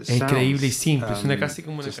increíble y simple, suena casi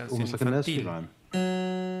como una canción infantil.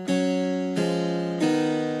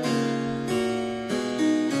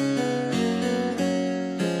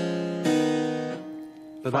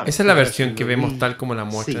 Esa es la versión que vemos tal como la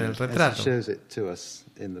muestra en el retrato.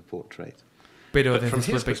 Pero desde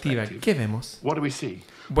su perspectiva, ¿qué vemos?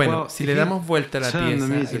 Bueno, si le damos vuelta a la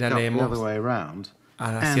pieza y la leemos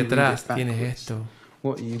hacia atrás, tienes esto.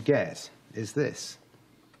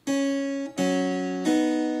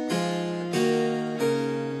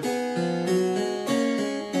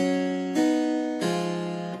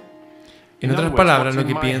 En otras palabras, lo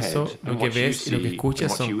que pienso, lo que ves y lo que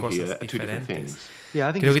escuchas son cosas diferentes.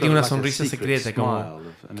 Creo que tiene una sonrisa secreta, como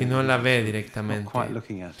que no la ve directamente.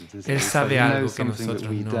 Él sabe algo que nosotros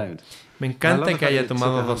no. Me encanta que haya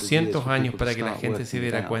tomado 200 años para que la gente se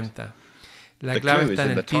diera cuenta. La clave está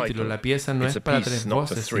en el título. La pieza no es para 3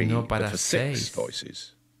 voces, sino para 6.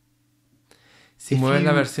 Si mueves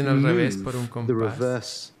la versión al revés por un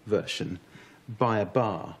compás,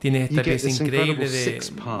 tienes esta pieza increíble de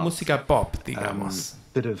música pop, digamos.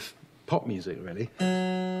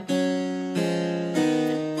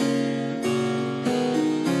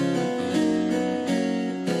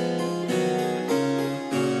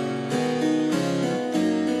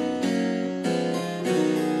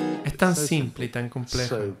 Es tan simple y tan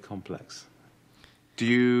complejo.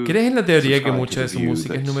 ¿Crees en la teoría que mucha de su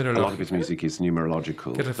música es numerológica?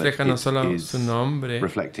 Que refleja no solo su nombre,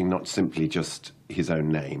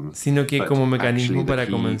 sino que como mecanismo para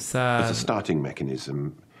comenzar,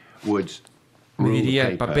 mediría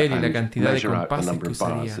el papel y la cantidad de compases que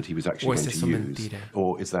usaría. ¿O es eso mentira?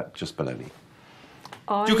 Yo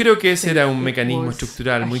creo que ese era un mecanismo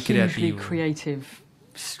estructural muy creativo.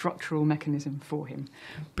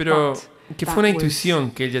 Pero que fue una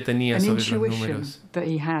intuición que ella tenía sobre los números.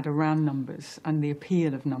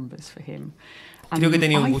 Creo que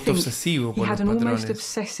tenía un gusto obsesivo por los patrones.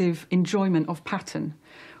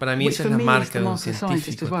 Para mí esa es la marca de un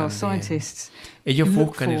científico también. Ellos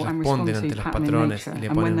buscan y responden ante los patrones y le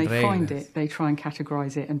ponen reglas.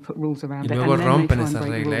 Y luego rompen esas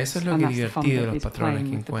reglas. Eso es lo que es divertido de los patrones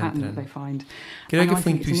que encuentran. Creo que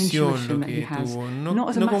fue intuición lo que tuvo,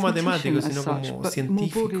 no como matemático, sino como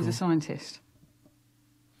científico.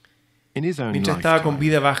 Mientras estaba con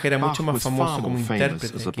vida, Bach era mucho más famoso como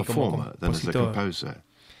intérprete que como compositor.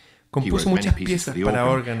 Compuso muchas piezas para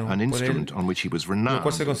órgano, por él, lo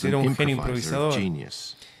cual se considera un genio improvisador.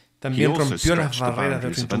 También rompió las barreras de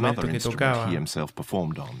otro instrumento que tocaba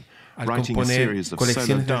al componer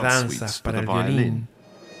colecciones de danzas para el violín.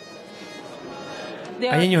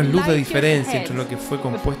 Hay años luz de diferencia entre lo que fue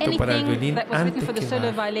compuesto para el violín antes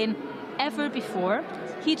que Bach.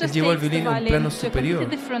 Él llevó el violín a un plano superior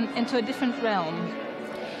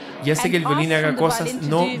y hace que el violín haga cosas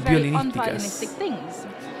no violinísticas,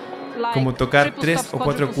 como tocar 3 o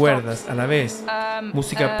 4 cuerdas a la vez,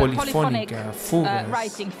 música polifónica, fugas.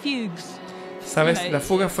 ¿Sabes? Las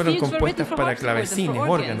fugas fueron compuestas para clavecines,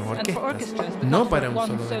 órganos, orquestas, no para un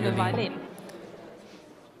solo de violín.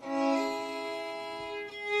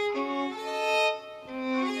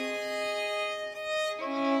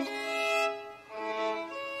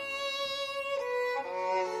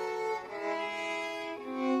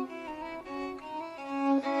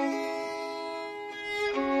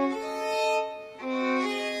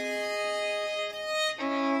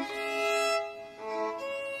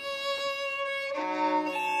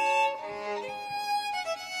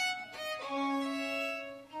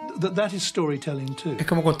 Es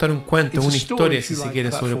como contar un cuento, una historia, si se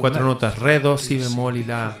quiere, sobre 4 notas, re, do, si bemol y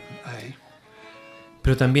la.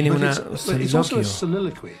 Pero también es un soliloquio, es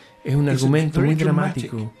un argumento muy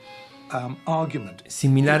dramático,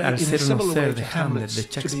 similar al ser o no ser de Hamlet, de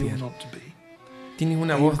Shakespeare. Tienes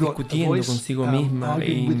una voz discutiendo consigo misma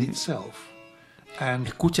y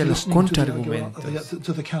escucha los contraargumentos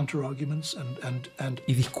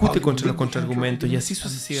y discute contra los contraargumentos y así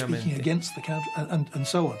sucesivamente.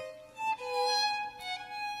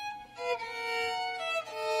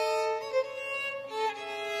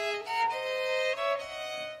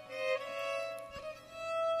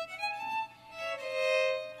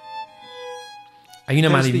 Hay una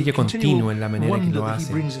maravilla continua en la manera en que lo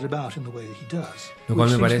hace, lo cual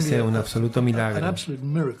me parece un absoluto milagro,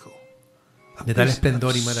 de tal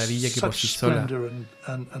esplendor y maravilla que por sí sola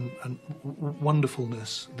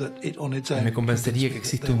me convencería que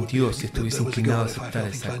existe un Dios si estuviese inclinado a aceptar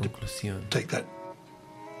esa conclusión.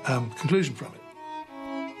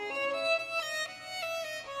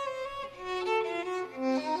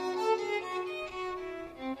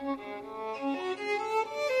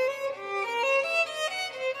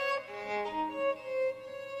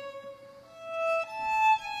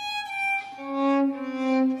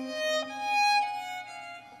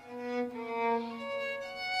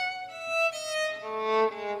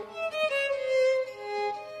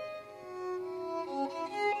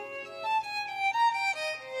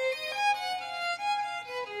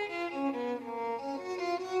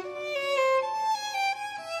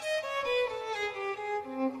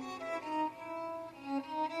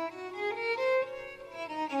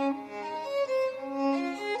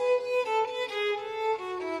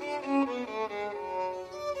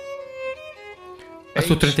 A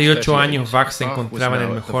sus 38 años, Bach se encontraba en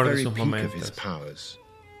el mejor de sus momentos.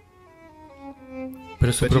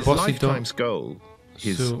 Pero su propósito,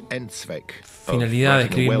 su finalidad de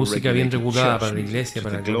escribir música bien regulada para la Iglesia,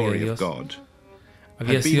 para la gloria de Dios,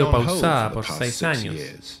 había sido pausada por 6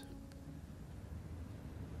 años.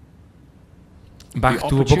 Bach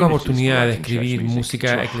tuvo poca oportunidad de escribir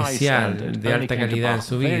música eclesial de alta calidad en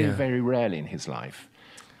su vida.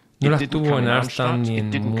 No las tuvo en Arnstadt ni en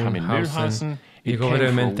Münchhausen. Llegó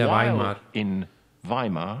brevemente a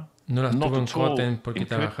Weimar. No las tuvo en Cotten porque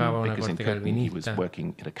trabajaba en una corte calvinista.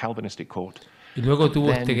 Y luego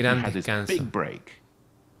tuvo este gran descanso. De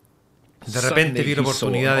repente vio la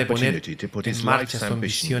oportunidad de poner en marcha su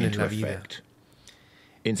ambición en la vida.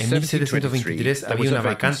 En 1723 había una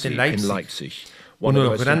vacante en Leipzig, uno de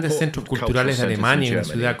los grandes centros culturales de Alemania y una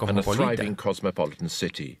ciudad cosmopolita.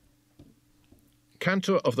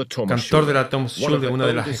 Cantor de la Thomasschule, de una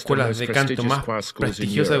de las escuelas de canto más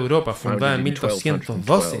prestigiosas de Europa, fundada en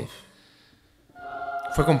 1212.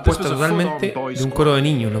 Fue compuesta totalmente de un coro de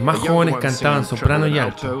niños. Los más jóvenes cantaban soprano y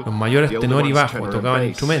alto, los mayores tenor y bajo, tocaban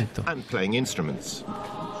instrumentos.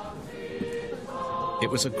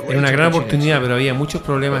 Era una gran oportunidad, pero había muchos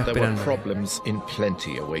problemas esperando.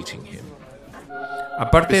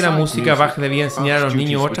 Aparte de la música, Bach debía enseñar a los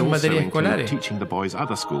niños otras materias escolares,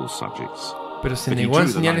 pero se negó a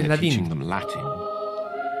enseñarles latín.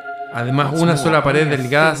 Además, una sola pared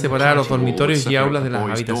delgada separaba los dormitorios y aulas de las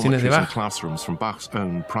habitaciones de Bach.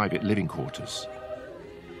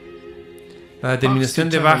 La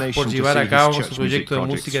determinación de Bach por llevar a cabo su proyecto de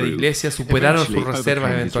música de iglesia superaron sus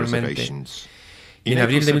reservas eventualmente. Y en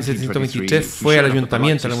abril de 1723 fue al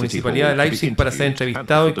ayuntamiento, a la municipalidad de Leipzig, para ser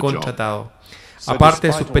entrevistado y contratado. Aparte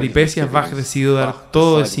de sus peripecias, Bach decidió dar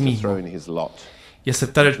todo de sí mismo y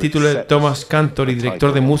aceptar el título de Thomas Cantor y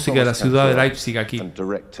director de música de la ciudad de Leipzig aquí.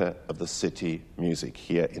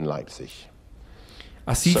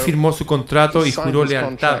 Así firmó su contrato y juró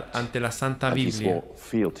lealtad ante la Santa Biblia.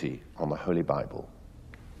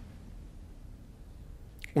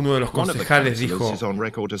 Uno de los concejales dijo: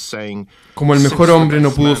 como el mejor hombre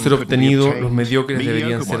no pudo ser obtenido, los mediocres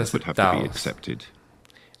deberían ser aceptados.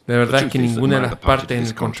 La verdad es que ninguna de las partes en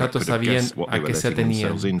el contrato sabían a qué se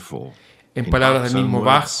atenían. En palabras del mismo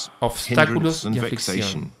Bach, obstáculos y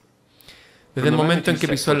aflicción. Desde el momento en que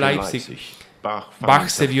pisó Leipzig, Bach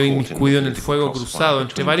se vio inmiscuido en el fuego cruzado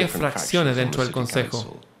entre varias fracciones dentro del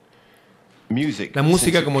Consejo. La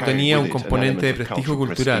música, como tenía un componente de prestigio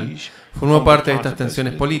cultural, formó parte de estas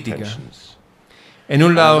tensiones políticas. En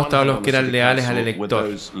un lado estaban los que eran leales al elector,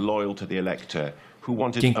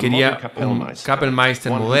 quien quería un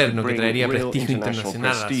Kapellmeister moderno que traería prestigio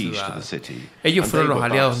internacional a la ciudad. Ellos fueron los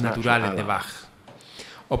aliados naturales de Bach.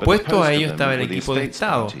 Opuesto a ellos estaba el equipo de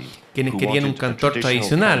Estado, quienes querían un cantor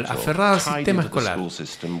tradicional, aferrado al sistema escolar,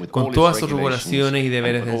 con todas sus regulaciones y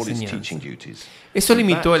deberes de enseñanza. Eso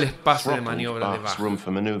limitó el espacio de maniobra de Bach.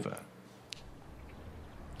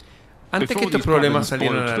 Antes que estos problemas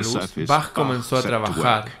salieran a la luz, Bach comenzó a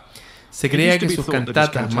trabajar. Se creía que sus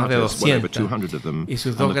cantatas, más de 200, y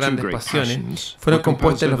sus dos grandes pasiones, fueron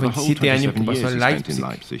compuestas en los 27 años que pasó en Leipzig.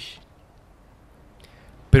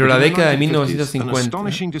 Pero la década de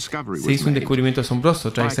 1950 se hizo un descubrimiento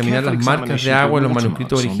asombroso tras examinar las marcas de agua en los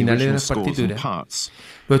manuscritos originales de las partituras.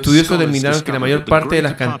 Los estudiosos determinaron que la mayor parte de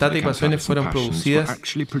las cantatas y pasiones fueron producidas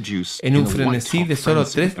en un frenesí de solo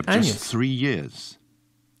 3 años.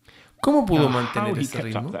 ¿Cómo pudo mantener ese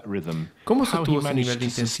ritmo? ¿Cómo sostuvo su nivel de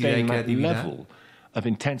intensidad y creatividad?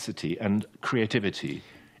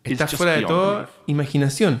 Está fuera de toda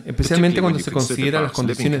imaginación, especialmente cuando se consideran las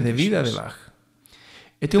condiciones de vida de Bach.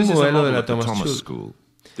 Este es un modelo de la Thomas School.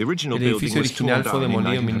 El edificio original fue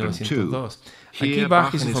demolido en 1902. Aquí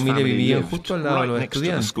Bach y su familia vivían justo al lado de los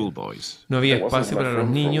estudiantes. No había espacio para los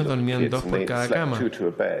niños, dormían dos por cada cama.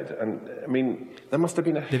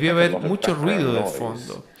 Debió haber mucho ruido de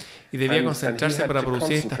fondo y debía concentrarse para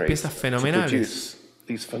producir estas piezas fenomenales,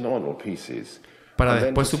 para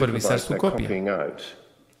después supervisar su copia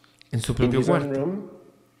en su propio cuarto.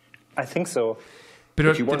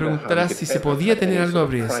 Pero te preguntarás si se podía tener algo de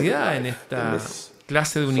privacidad en esta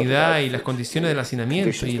clase de unidad y las condiciones del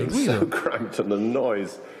hacinamiento y el ruido.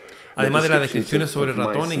 Además de las descripciones sobre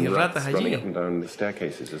ratones y ratas allí.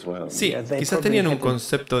 Sí, quizás tenían un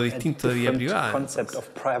concepto distinto de vida privada.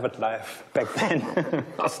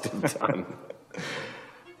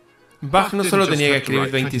 Bach no solo tenía que escribir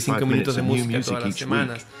 25 minutos de música todas las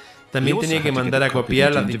semanas, también tenía que mandar a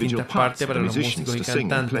copiar las distintas partes para los músicos y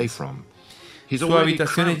cantantes. Sus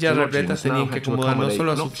habitaciones ya repletas tenían que acomodar no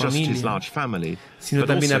solo a su familia, sino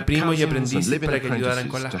también a primos y aprendices para que ayudaran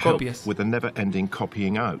con las copias.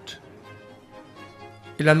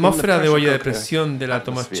 Y la atmósfera de olla de presión de la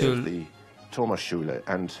Thomas School,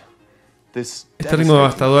 este ritmo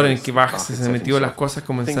devastador en el que Bach se metió, las cosas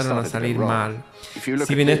comenzaron a salir mal.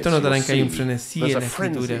 Si bien esto, notarán que hay un frenesí en la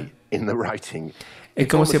escritura. Es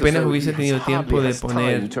como si apenas hubiese tenido tiempo de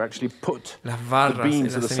poner las barras en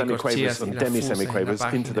las semicorcheas y las fusas en la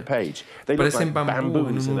página. Parecen bambú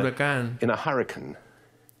en un huracán.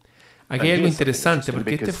 Aquí hay algo interesante,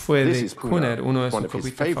 porque este fue de Kuhner, uno de sus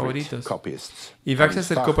copistas favoritos. Y Bach se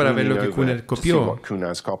acercó para ver lo que Kuhner copió.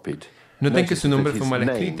 Noten que su nombre fue mal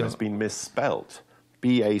escrito.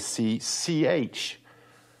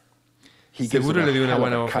 Seguro le dio una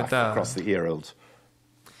buena bofetada.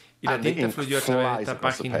 Y la tinta fluyó a través de esta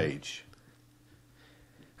página. Aquí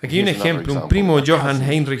hay un ejemplo. Un primo, Johann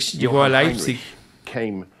Heinrich, llegó a Leipzig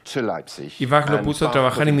y Bach lo puso a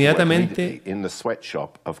trabajar inmediatamente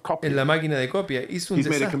en la máquina de copia. Hizo un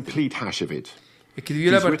desastre.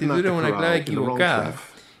 Escribió la partitura en una clave equivocada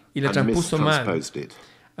y la transpuso mal.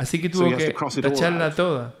 Así que tuvo que tacharla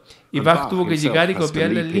toda. Y Bach tuvo que llegar y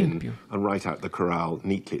copiarla en limpio.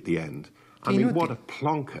 ¡Qué inútil!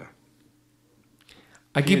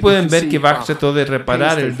 Aquí pueden ver que Bach trató de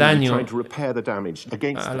reparar el daño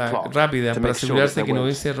a la rápida para asegurarse que no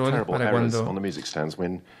hubiese errores para cuando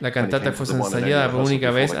la cantata fuese ensayada por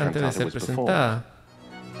única vez antes de ser presentada.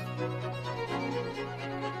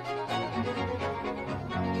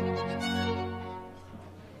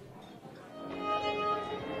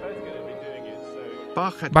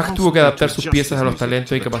 Bach tuvo que adaptar sus piezas a los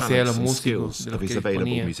talentos y capacidades de los músicos de los que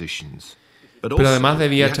disponía. Pero además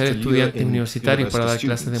debía traer estudiantes universitarios para dar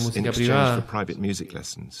clases de música privada.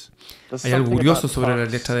 Hay algo curioso sobre la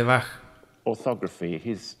letra de Bach,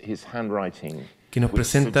 que nos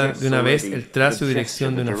presenta de una vez el trazo y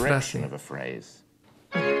dirección de una frase.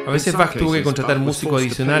 A veces Bach tuvo que contratar músicos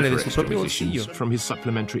adicionales de su propio bolsillo,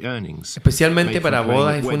 especialmente para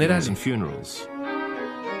bodas y funerales.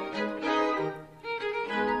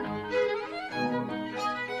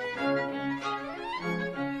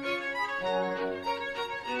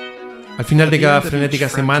 Al final de cada frenética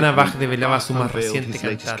semana, Bach develaba su más reciente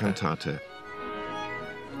cantata.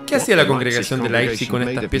 ¿Qué hacía la congregación de Leipzig con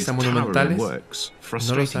estas piezas monumentales?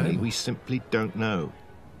 No lo sabemos.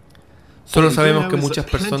 Solo sabemos que muchas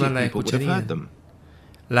personas las escucharían.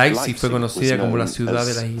 Leipzig fue conocida como la ciudad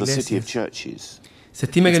de las iglesias. Se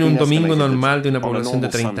estima que en un domingo normal de una población de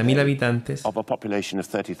 30.000 habitantes,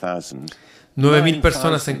 9.000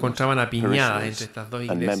 personas se encontraban apiñadas entre estas dos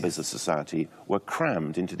iglesias.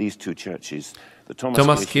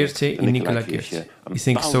 Thomas Kirche y Nicola Kirche, y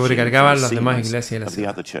se sobrecargaban las demás iglesias de la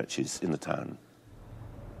ciudad.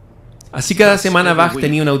 Así cada semana Bach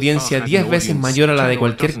tenía una audiencia 10 veces mayor a la de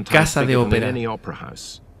cualquier casa de ópera.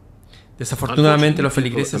 Desafortunadamente los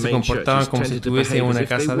feligreses se comportaban como si estuviesen en una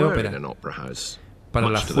casa de ópera, para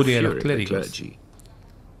la furia de los clérigos.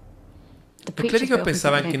 Los clérigos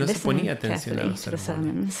pensaban que no se ponía atención a los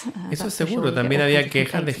sermones. Eso es seguro. También había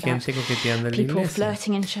quejas de gente coqueteando en la iglesia,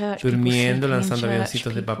 durmiendo, lanzando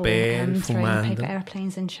avioncitos de papel, fumando.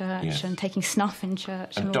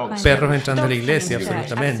 Perros entrando a la iglesia,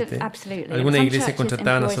 absolutamente. Algunas iglesias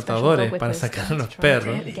contrataban azotadores para sacar a los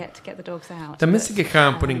perros. También se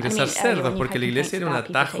quejaban por ingresar cerdos, porque la iglesia era un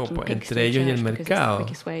atajo entre ellos y el mercado.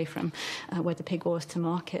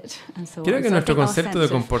 Creo que nuestro concepto de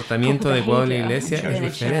comportamiento adecuado de la iglesia es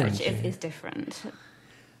diferente.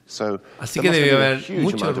 Así que debió haber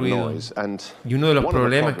mucho ruido. Y uno de los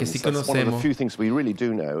problemas que sí conocemos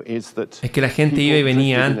es que la gente iba y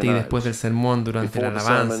venía antes y después del sermón, durante la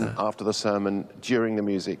alabanza.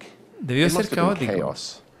 Debió ser caótico.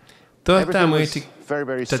 Todo estaba muy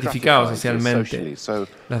estratificado socialmente.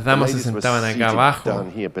 Las damas se sentaban acá abajo,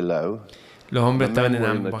 los hombres estaban en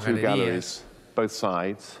ambas galerías,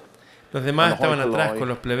 los demás estaban atrás con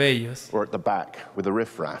los plebeyos.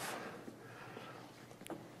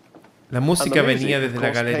 La música venía desde la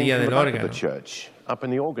galería del órgano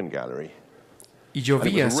y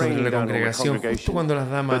llovía sobre la congregación justo cuando las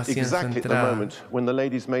damas hacían su entrada.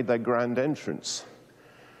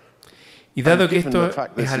 Y dado que esto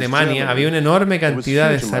es Alemania, había una enorme cantidad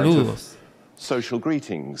de saludos,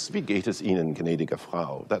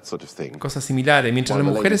 cosas similares. Mientras las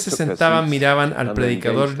mujeres se sentaban, miraban al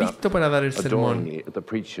predicador listo para dar el sermón.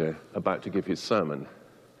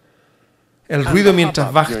 El ruido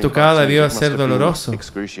mientras Bach tocaba debió ser doloroso.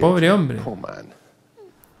 Pobre hombre.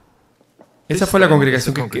 Esa fue la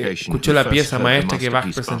congregación que escuchó la pieza maestra que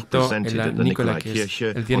Bach presentó en la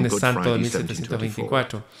Nikolaikirche el Viernes Santo de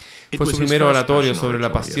 1724. Fue su primer oratorio sobre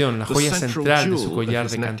la pasión, la joya central de su collar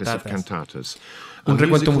de cantatas. Un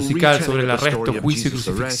recuento musical sobre el arresto, juicio y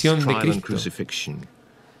crucifixión de Cristo.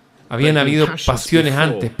 Habían habido pasiones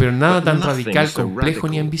antes, pero nada tan radical, complejo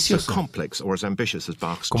ni ambicioso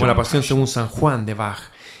como la pasión según San Juan de Bach.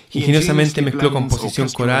 Ingeniosamente mezcló composición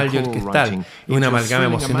coral y orquestal en una amalgama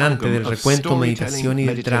emocionante del recuento, meditación y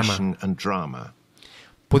del drama.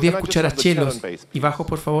 ¿Podía escuchar a chelos y bajos,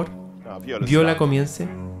 por favor? Viola comience,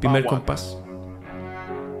 primer compás.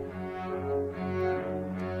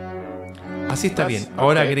 Así está bien.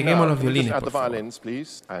 Ahora agreguemos los violines, por favor.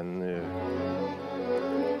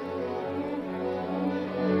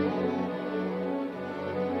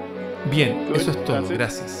 Bien, eso es todo.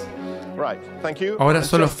 Gracias. Ahora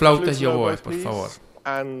solo flautas y oboes, por favor.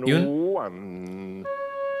 Y un...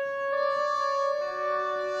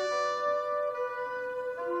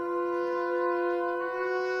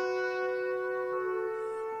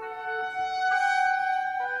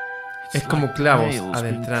 Es como clavos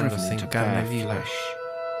adentrándose en carne viva.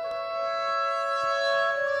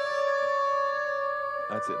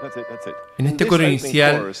 En este coro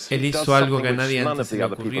inicial, él hizo algo que a nadie antes se le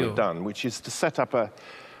ocurrió.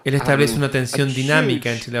 Él establece una tensión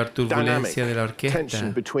dinámica entre la turbulencia de la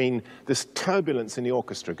orquesta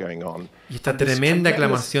y esta tremenda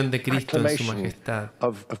aclamación de Cristo en su majestad.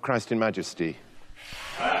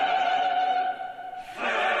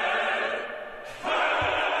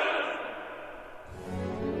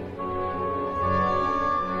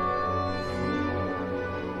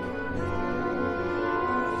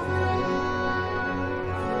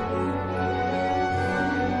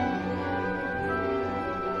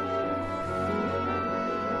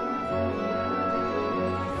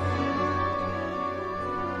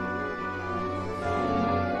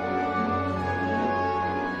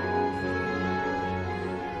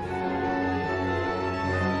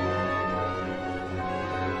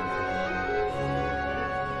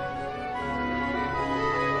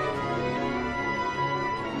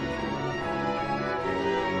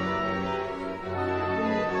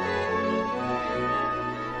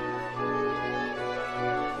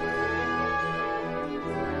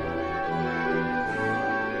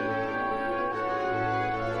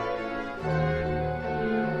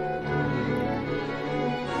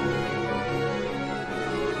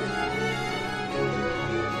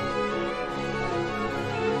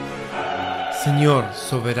 Señor,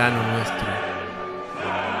 soberano nuestro.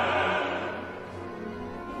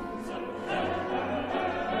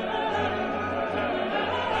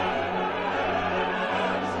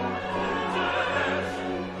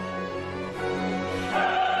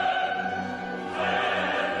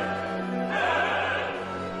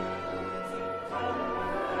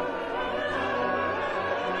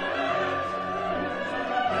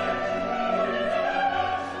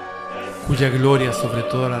 Cuya gloria sobre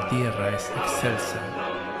toda la tierra es excelsa.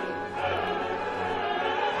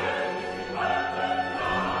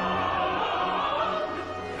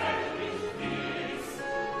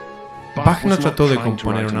 Bach no trató de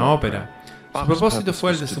componer una ópera. Su propósito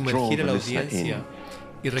fue el de sumergir a la audiencia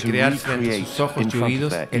y recrear frente a sus ojos y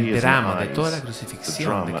oídos el drama de toda la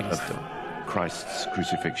crucifixión de Cristo.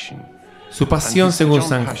 Su pasión, según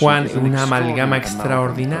San Juan, es una amalgama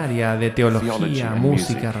extraordinaria de teología,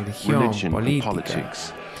 música, religión, política,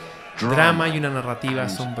 drama y una narrativa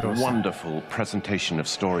asombrosa.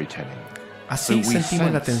 Así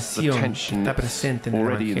sentimos la tensión que está presente en el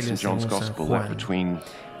Evangelio según San Juan,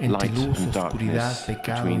 entre luz, oscuridad,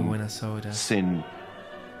 pecado y buenas obras,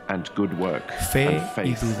 fe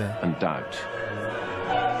y duda.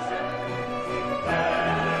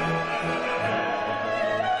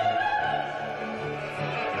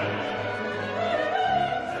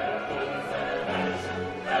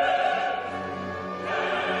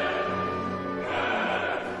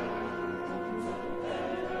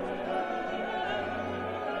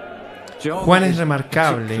 Juan es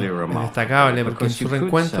remarcable, es destacable, porque en su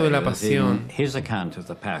reencuentro de la pasión,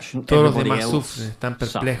 todos los demás sufren, están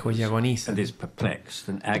perplejos y agonizan.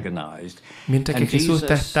 Mientras que Jesús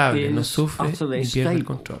está estable, no sufre ni pierde el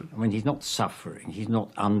control.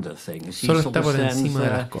 Solo está por encima de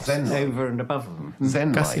las cosas.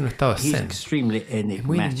 Casi un estado de zen. Es muy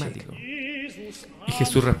enigmático. Y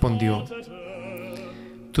Jesús respondió: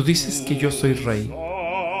 tú dices que yo soy rey.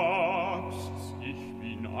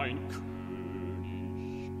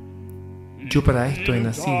 Yo para esto he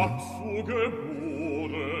nacido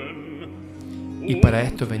y para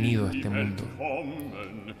esto he venido a este mundo,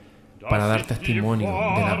 para dar testimonio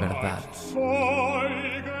de la verdad.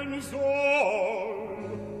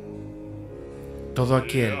 Todo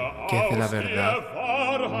aquel que es de la verdad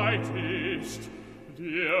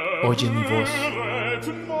oye mi voz.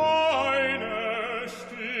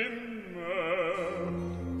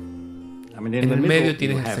 En el medio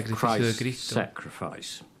tienes el sacrificio de Cristo,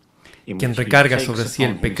 quien recarga sobre sí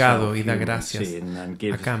el pecado y da gracias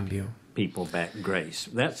a cambio. Eso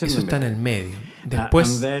está en el medio.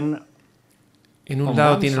 Después, en un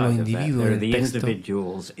lado tienen los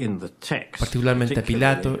individuos en el texto, particularmente a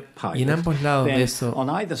Pilato, y en ambos lados de eso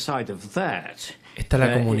está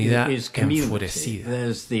la comunidad enfurecida,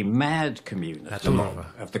 la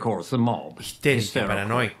turba, histérica,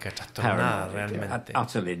 paranoica, trastornada realmente.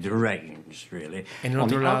 En el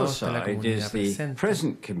otro lado está la comunidad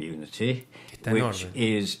presente, que está en orden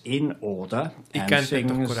y canta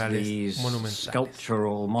estos corales monumentales.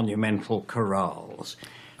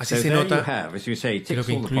 Así se nota que lo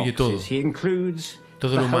que incluye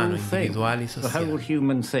todo lo humano, individual y social.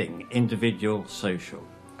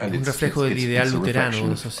 Un reflejo del ideal luterano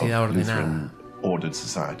de sociedad ordenada.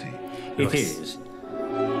 Lo es.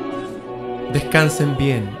 Descansen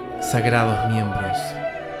bien, sagrados miembros.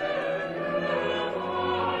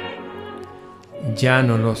 Ya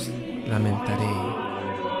no los lamentaré.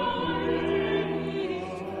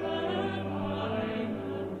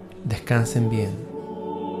 Descansen bien.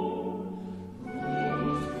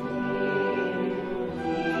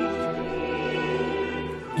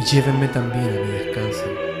 Y llévenme también a mi descanso.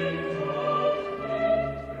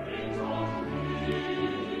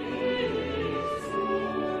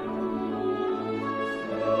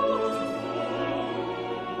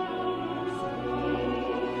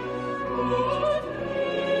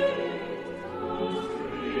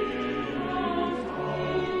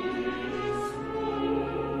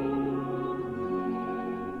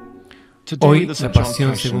 Hoy, la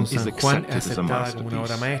Pasión según San Juan es aceptada como una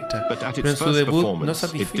obra maestra, pero en su debut no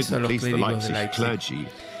satisfizo a los clérigos de Leipzig,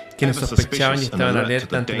 quienes sospechaban y estaban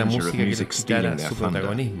alerta ante la música que les quitara su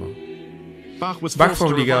protagonismo. Bach fue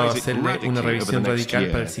obligado a hacerle una revisión radical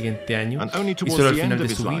para el siguiente año, y solo al final de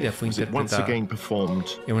su vida fue interpretada en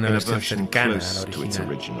una versión cercana a la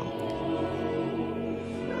original.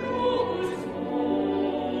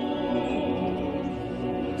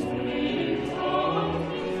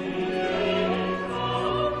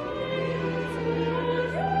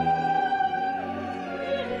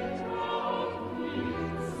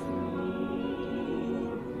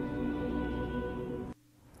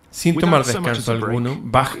 Sin tomar descanso alguno,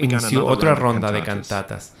 Bach inició otra ronda de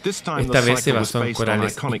cantatas. Esta vez se basó en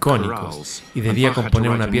corales icónicos y debía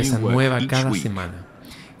componer una pieza nueva cada semana.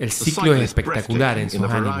 El ciclo es espectacular en sus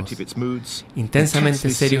ánimos,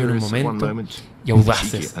 intensamente serios en un momento y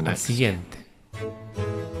audaces al siguiente.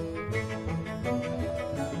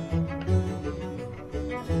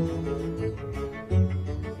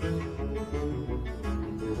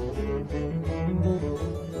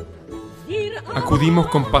 Acudimos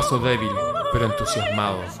con paso débil, pero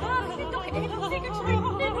entusiasmado.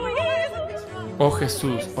 Oh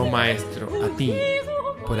Jesús, oh Maestro, a ti,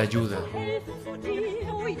 por ayuda.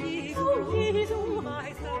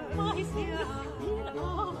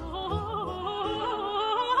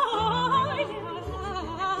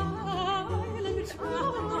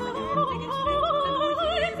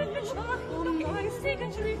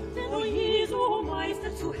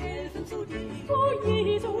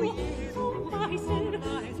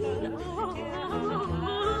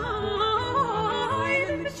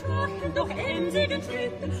 Doch emsigen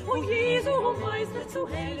Schritten, o Jesu, Meister, zu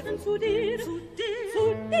helfen zu dir, zu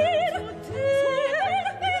dir, wir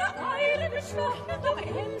eilen mit schwachen, doch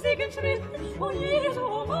emsigen Schritten, o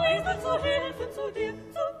Jesu, Meister, zu helfen zu dir,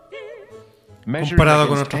 Comparado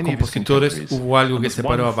con otros compositores, hubo algo que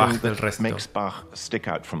separó a Bach del resto.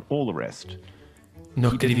 No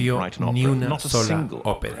escribió ni una sola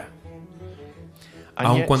ópera.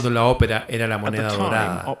 Aun cuando la ópera era la moneda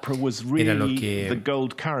dorada, era lo que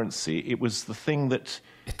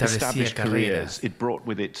establecía carreras,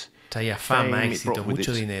 Traía fama, éxito,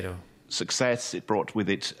 mucho dinero.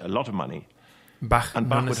 Bach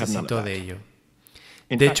no necesitó de ello.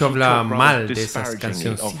 De hecho, hablaba mal de esas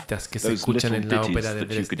cancioncitas que se escuchan en la ópera de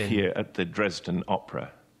Dresden.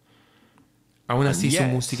 Aún así, su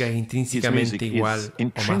música es intrínsecamente igual o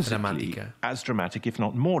más dramática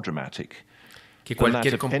que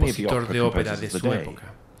cualquier compositor de ópera de su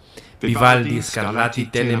época. Vivaldi, Scarlatti,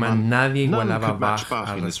 Telemann, nadie igualaba a Bach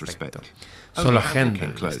al respecto. Solo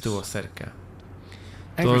Händel estuvo cerca.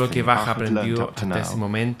 Todo lo que Bach aprendió hasta ese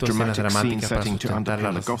momento, escenas dramáticas para sustentar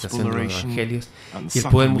la recitación de los evangelios y el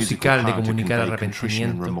poder musical de comunicar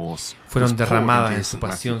arrepentimiento, fueron derramadas en su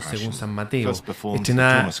pasión según San Mateo,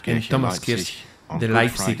 estrenada en Thomaskirche de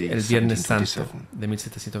Leipzig el Viernes Santo de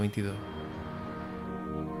 1722.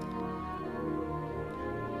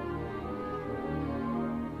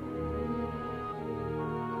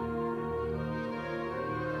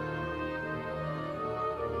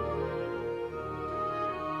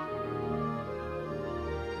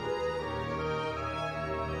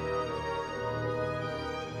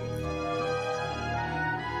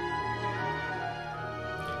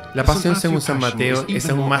 La Pasión según San Mateo es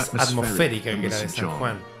aún más atmosférica que la de San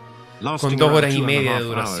Juan. Con 2 horas y media de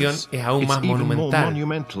duración es aún más monumental,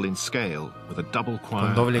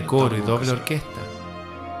 con doble coro y doble orquesta.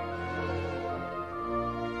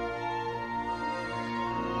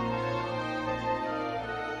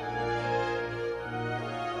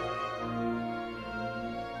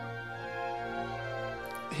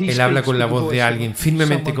 Él habla con la voz de alguien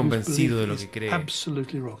firmemente convencido de lo que cree,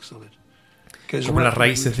 como las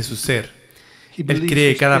raíces de su ser. Él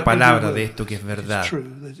cree cada palabra de esto que es verdad.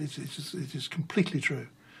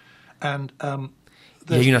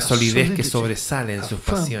 Y hay una solidez que sobresale en sus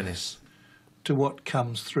pasiones, que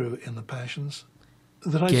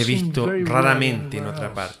he visto raramente en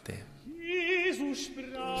otra parte.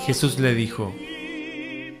 Jesús le dijo: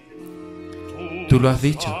 tú lo has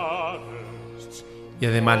dicho. Y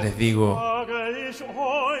además les digo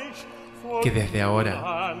que desde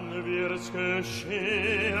ahora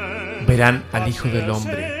verán al Hijo del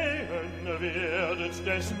Hombre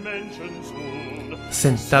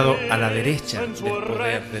sentado a la derecha del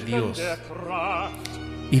poder de Dios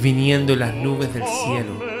y viniendo en las nubes del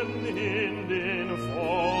cielo.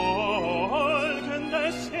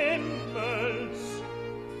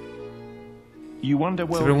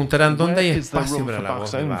 Se preguntarán dónde hay espacio para la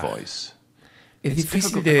voz de Bach. Es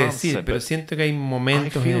difícil de decir, pero siento que hay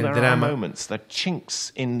momentos en el drama en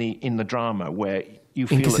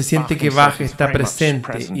que se siente que Bach está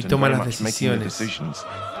presente y toma las decisiones.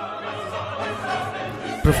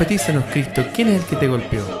 Profetízanos, Cristo, ¿quién es el que te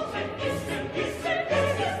golpeó?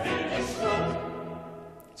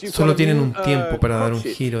 Solo tienen un tiempo para dar un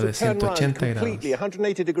giro de 180 grados.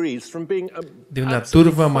 De una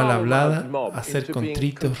turba mal hablada a ser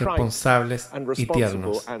contritos, responsables y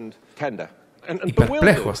tiernos. Y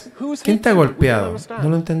perplejos. ¿Quién te ha golpeado? No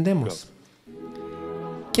lo entendemos.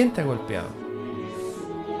 ¿Quién te ha golpeado?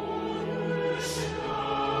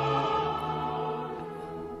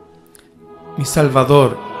 Mi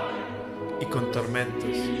Salvador, y con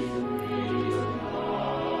tormentos.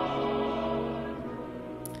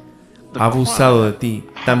 Ha abusado de ti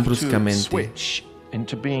tan bruscamente.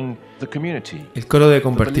 El coro debe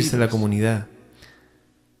convertirse en la comunidad.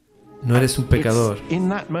 No eres un pecador.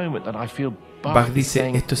 Bach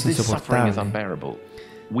dice, esto es insoportable.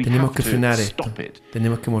 Tenemos que frenar esto.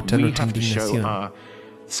 Tenemos que mostrar nuestra indignación.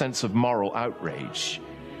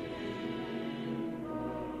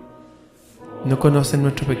 ¿No conocen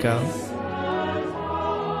nuestro pecado?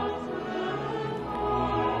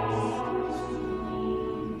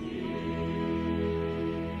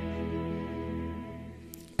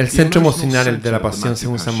 El centro emocional de la Pasión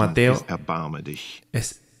según San Mateo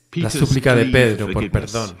es la súplica de Pedro por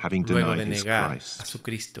perdón, luego de negar a su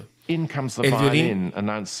Cristo. El violín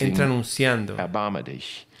entra anunciando. El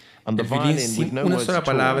violín sin una sola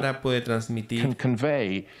palabra puede transmitir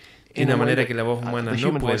de una manera que la voz humana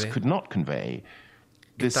no puede.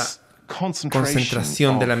 Esta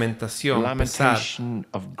concentración de lamentación, pesar,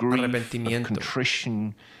 arrepentimiento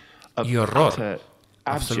y horror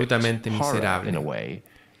absolutamente miserable.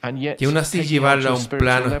 Y aún así llevarla a un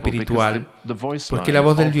plano espiritual, porque la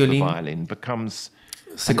voz del violín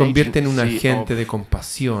se convierte en un agente de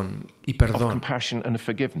compasión y perdón.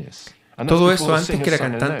 Todo eso antes que la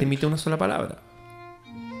cantante emita una sola palabra.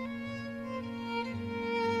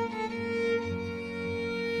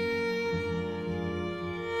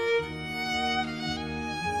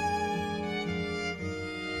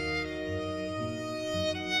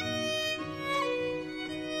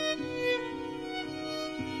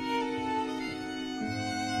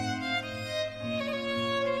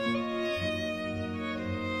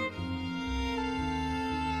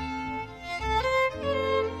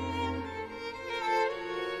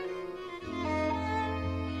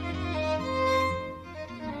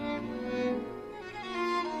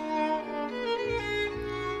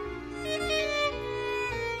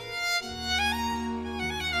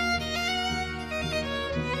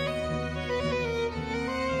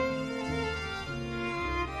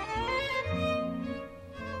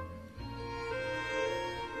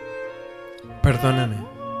 Perdóname.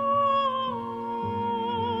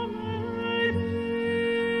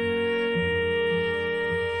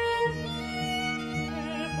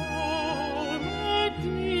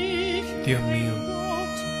 Dios mío,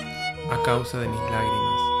 a causa de mis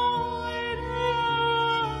lágrimas.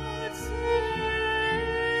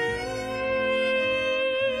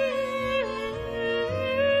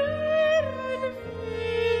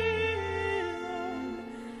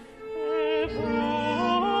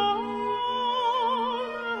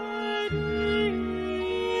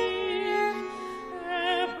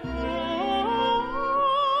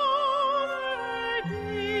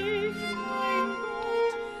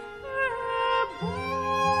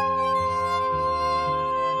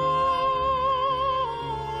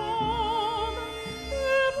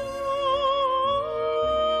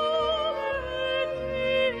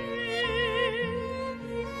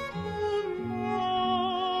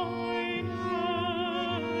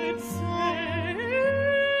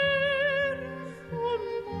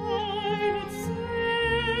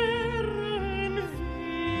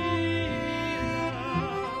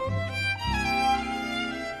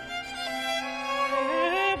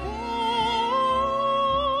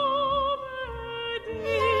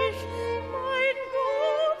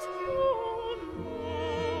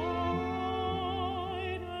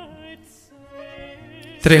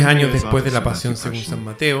 Tres años después de la Pasión según San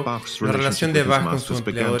Mateo, la relación de Bach con sus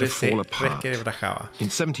empleadores se resquebrajaba.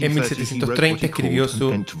 En 1730 escribió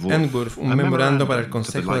su Entwurf, un memorando para el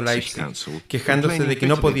Consejo de Leipzig, quejándose de que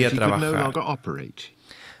no podía trabajar.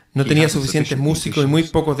 No tenía suficientes músicos y muy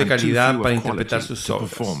pocos de calidad para interpretar sus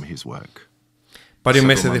obras. Varios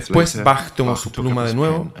meses después, Bach tomó su pluma de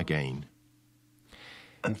nuevo.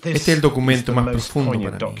 Este es el documento más profundo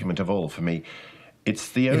para mí.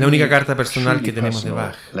 Es la única carta personal que tenemos de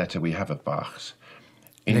Bach,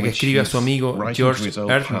 en la que escribe a su amigo George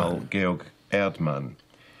Erdmann.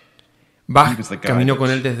 Bach caminó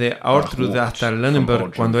con él desde Ortrud hasta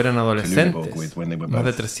Lüneburg cuando eran adolescentes, más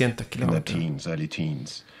de 300 kilómetros.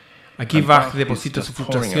 Aquí Bach deposita su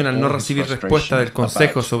frustración al no recibir respuesta del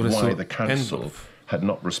Consejo sobre su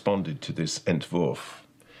Entwurf,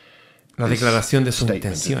 la declaración de sus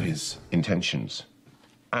intenciones.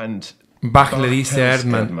 Bach le dice a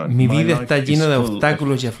Erdmann: mi vida está llena de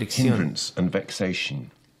obstáculos y aflicción.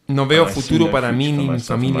 No veo futuro para mí ni mi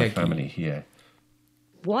familia aquí.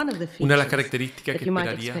 Una de las características que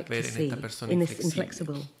esperarías ver en esta persona inflexible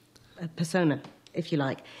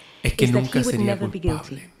es que nunca sería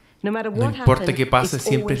culpable. No importa qué pase,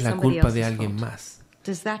 siempre es la culpa de alguien más.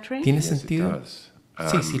 ¿Tiene sentido?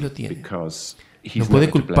 Sí lo tiene. No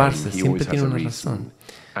puede culparse, siempre tiene una razón.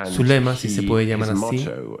 Su lema, si se puede llamar así,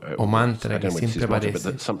 o mantra que siempre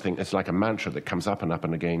aparece,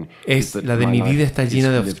 es la de mi vida está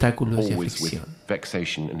llena de obstáculos y aflicción.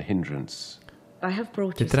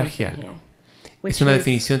 Te traje algo. Es una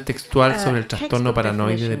definición textual sobre el trastorno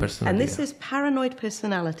paranoide de personalidad.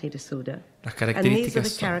 Las características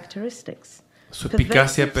son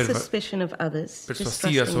suspicacia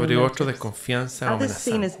persuasiva sobre otros, desconfianza o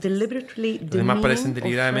amenazante. Los demás parecen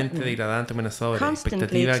deliberadamente degradantes, amenazadores,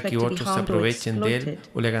 expectativa que otros se aprovechen de él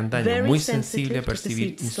o le hagan daño, muy sensible a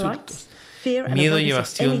percibir insultos, miedo y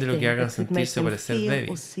evasión de lo que hagan sentirse o parecer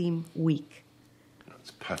débil.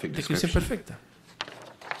 Descripción perfecta.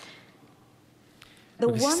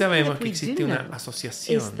 Lo que sí sabemos es que existe una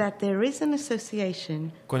asociación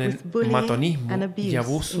con el matonismo y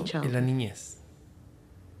abuso en la niñez.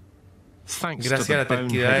 Gracias a la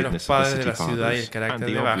terquedad de los padres de la ciudad y el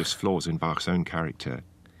carácter de Bach, su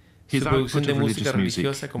producción de música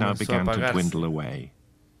religiosa comenzó a apagarse.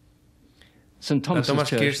 La Thomas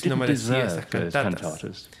Kirsch no merecía esas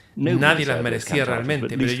cantatas. Nadie las merecía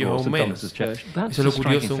realmente, pero ellos aún menos. Eso es lo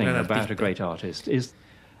curioso de un gran artista.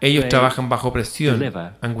 Ellos trabajan bajo presión,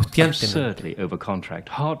 angustiantemente.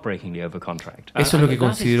 Eso es lo que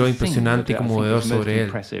consideró impresionante y conmovedor sobre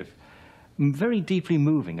él.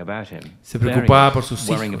 Se preocupaba por sus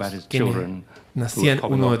hijos, quienes nacían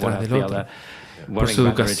uno detrás del otro, por su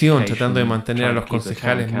educación, tratando de mantener a los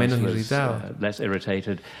concejales menos irritados,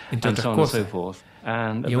 entre otras cosas.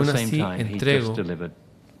 Y aún así entregó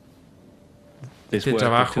este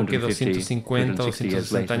trabajo que 250 o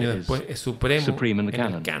 260 años después es supremo en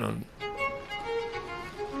el canon.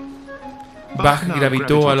 Bach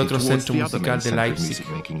gravitó al otro centro musical de Leipzig,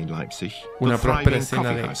 una próspera escena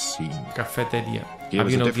de cafetería.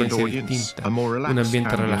 Había una audiencia distinta, un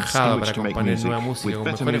ambiente relajado para acompañar nueva música con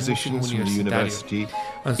mejores músicos universitarios,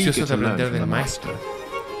 ansiosos de aprender del maestro.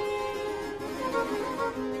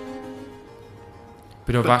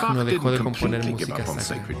 Pero Bach no dejó de componer música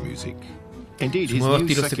sacra. Su nuevo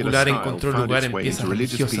estilo secular encontró lugar en piezas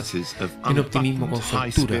religiosas, en optimismo con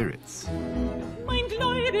soltura.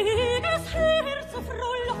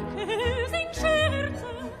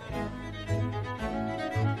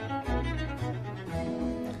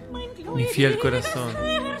 Mi fiel corazón,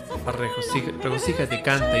 regocíjate,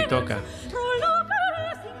 canta y toca.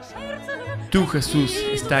 Tú, Jesús,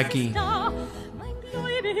 está aquí.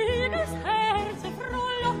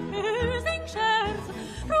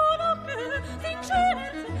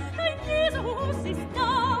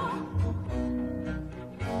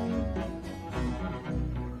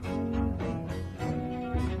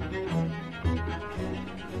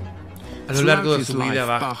 A lo largo de su vida,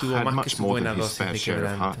 Bach tuvo más que su buena dosis de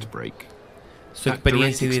quebranto. Su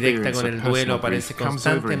experiencia directa con el duelo aparece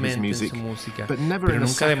constantemente en su música, pero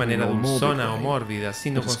nunca de manera dulzona o mórbida,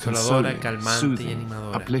 sino consoladora, calmante y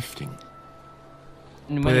animadora.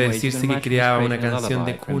 Puede decirse que creaba una canción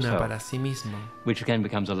de cuna para sí mismo,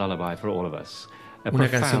 una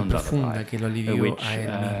canción profunda que lo alivió a él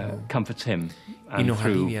mismo y nos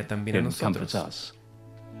alivia también a nosotros.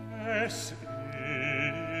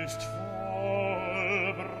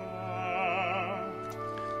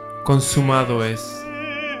 Consumado es.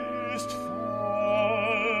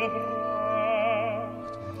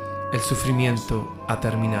 El sufrimiento ha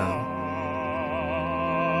terminado.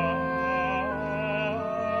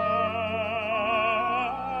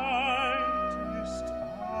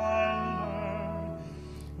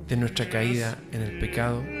 De nuestra caída en el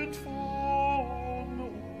pecado,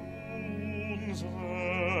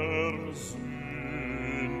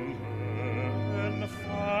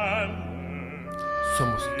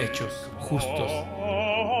 somos hechos justos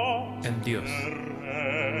en Dios.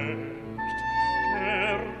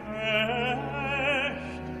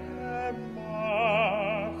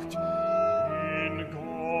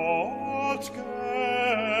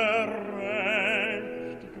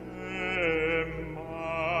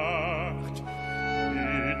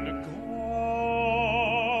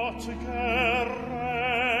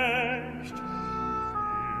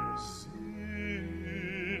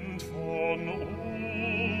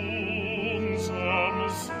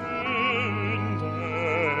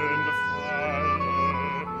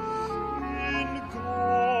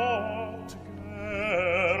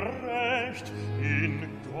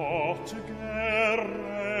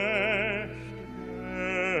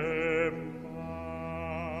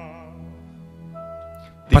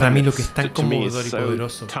 Para mí lo que es tan conmovedor y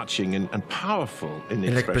poderoso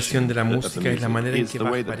en la expresión de la música es la manera en que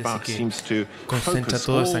Bach parece que concentra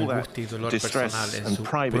toda esa angustia y dolor personal en su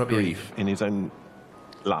propia vida.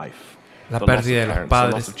 La pérdida de los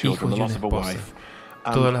padres, hijos y una esposa,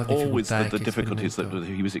 todas las dificultades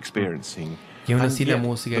que experimentó. Y aún así la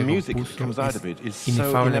música que compuso es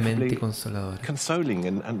inefablemente consoladora.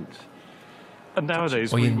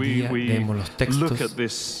 Hoy en día leemos los textos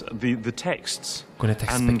con esta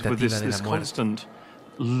expectativa de la muerte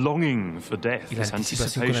y la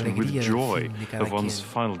anticipación con alegría del fin de cada quien.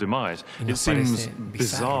 Y nos parece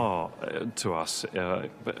bizarro.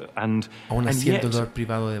 Aún así el dolor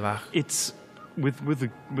privado de Bach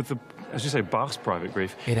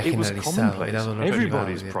era generalizado, era dolor privado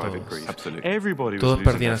de todos. Todos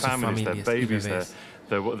perdían a sus familias y bebés.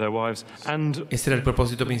 Ese era el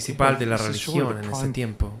propósito principal de la religión en ese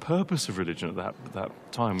tiempo.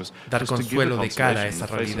 Dar consuelo de cara a esa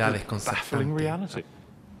realidad desconcertante.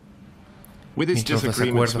 Mientras los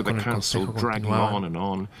desacuerdos con el Consejo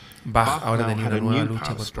continuaban, Bach ahora tenía una nueva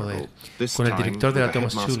lucha por poder, con el director de la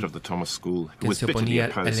Thomas School, quien se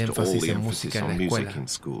oponía al énfasis en música en la escuela.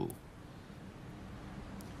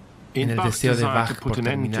 En el deseo de Bach por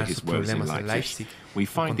terminar sus problemas en Leipzig,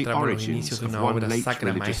 encontramos los inicios de una obra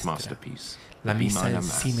sacra maestra, la misa en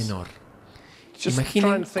si menor.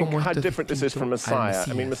 Imaginen cómo esto es distinto al Mesías.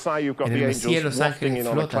 En el Mesías los ángeles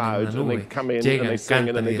flotan en una nube, llegan,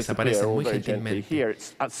 cantan y desaparecen muy gentilmente.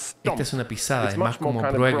 Esta es una pisada, es más como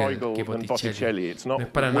Bruegel que Botticelli. No es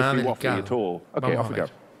para nada delicado. Vamos a ver.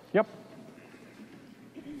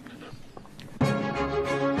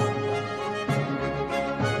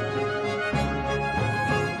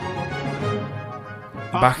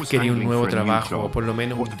 Bach quería un nuevo trabajo, o por lo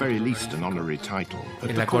menos un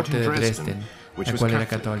en la corte de Dresden, la cual era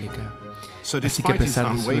católica. Así que a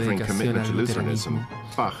pesar de su dedicación al luteranismo,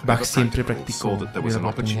 Bach siempre practicó, vio la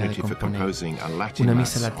oportunidad de componer una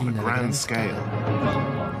misa latina de gran escala.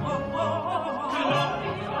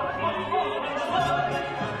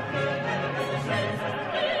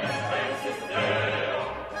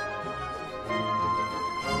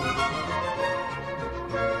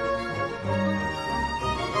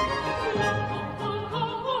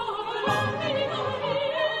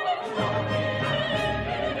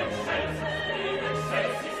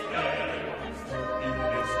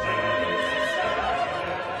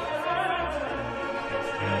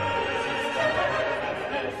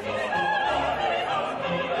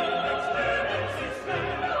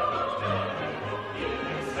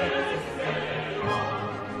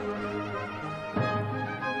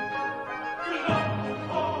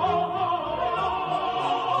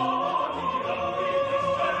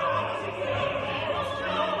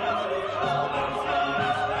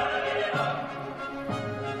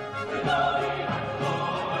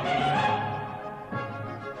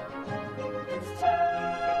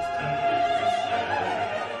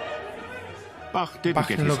 Bach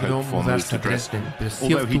no logró mudarse a Dresden, pero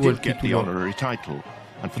sí obtuvo el título,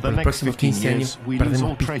 y por los próximos 15 años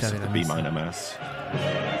perdemos pista de la misa.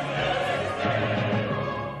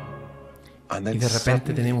 Y de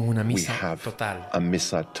repente tenemos una misa total,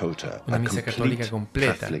 una misa católica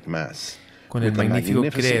completa, con el magnífico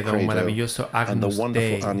credo, un maravilloso Agnus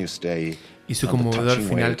Dei y su conmovedor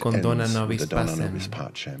final con Dona Nobis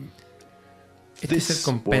Pacem. Este es el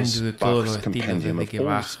compendio de todos los estilos desde que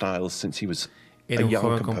Bach era un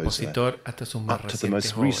joven compositor hasta sus más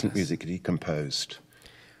recientes obras.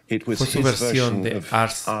 Fue su versión de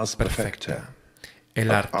Ars Perfecta,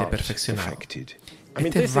 el arte perfeccionado.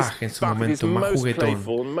 Este es Bach en su momento más juguetón,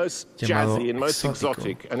 llamado exótico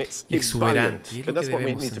y exuberante, y es lo que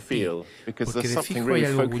debemos sentir, porque de fijo hay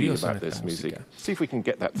algo curioso en esta música.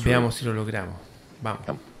 Veamos si lo logramos.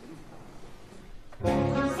 Vamos.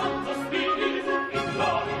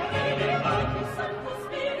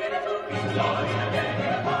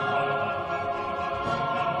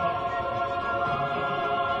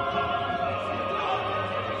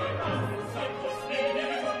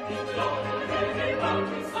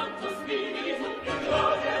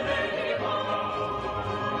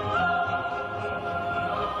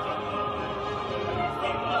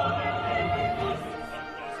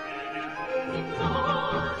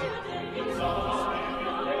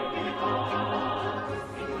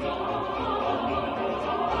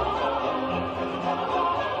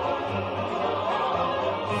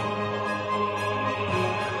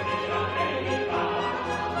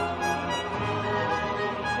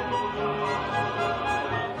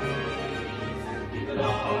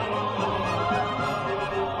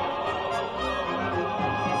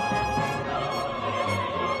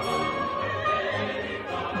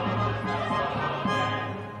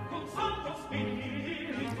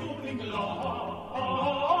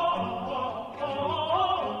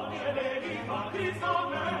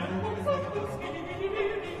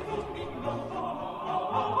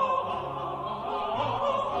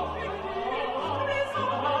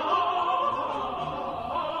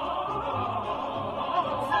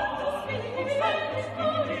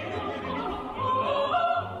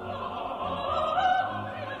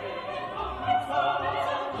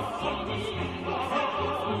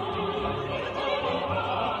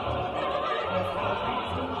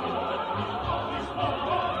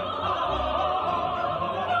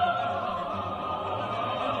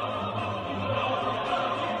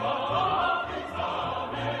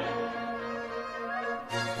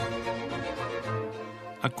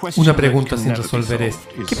 Una pregunta sin resolver es,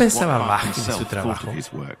 ¿qué pensaba Bach de su trabajo?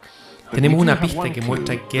 Tenemos una pista que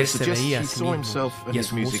muestra que él se veía a sí mismo y a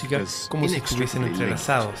su música como si estuviesen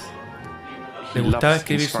entrelazados. Le gustaba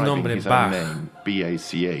escribir su nombre Bach,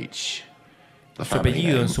 su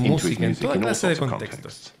apellido en su música, en toda clase de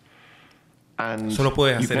contextos. Solo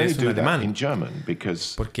puedes hacer eso en alemán,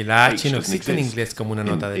 porque la H no existe en inglés como una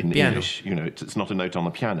nota del piano.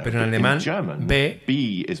 Pero en alemán, B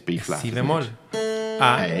es si bemol,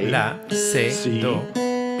 A, La, C, Do,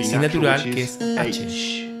 si natural, que es H.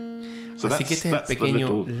 Así que este es el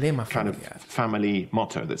pequeño lema familiar.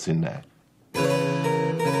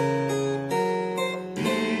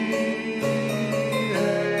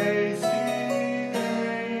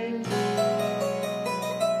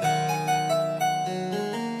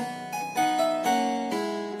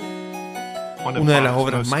 Una de las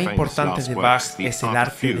obras más importantes de Bach es el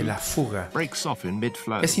arte de la fuga.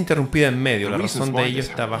 Es interrumpida en medio, la razón de ello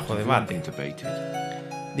está bajo debate.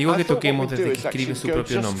 Digo que toquemos desde que escribe su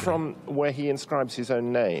propio nombre,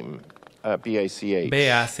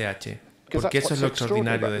 B-A-C-H, porque eso es lo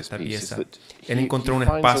extraordinario de esta pieza. Él encontró un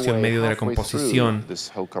espacio en medio de la composición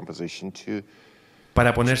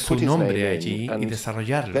para poner su nombre allí y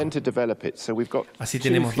desarrollarlo. Así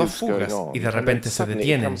tenemos dos fugas y de repente se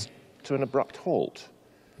detienen.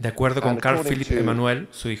 De acuerdo con Carl Philipp Emanuel,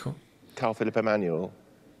 su hijo,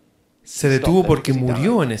 se detuvo porque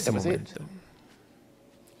murió en ese momento.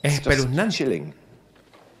 Es espeluznante.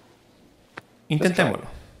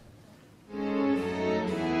 Intentémoslo.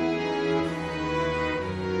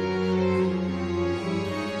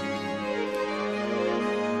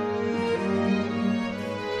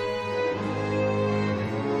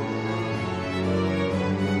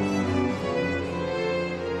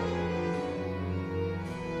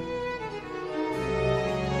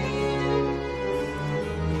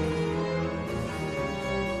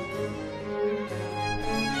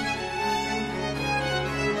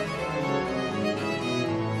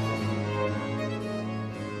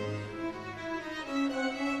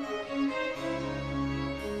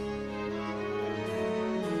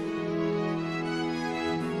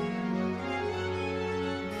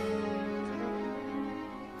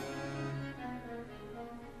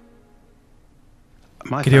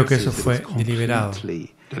 Creo que eso fue deliberado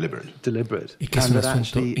y que es un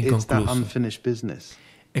asunto inconcluso.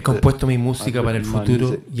 He compuesto mi música para el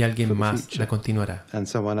futuro y alguien más la continuará.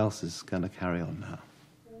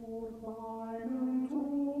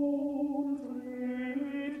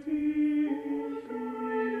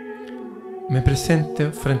 Me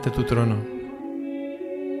presento frente a tu trono.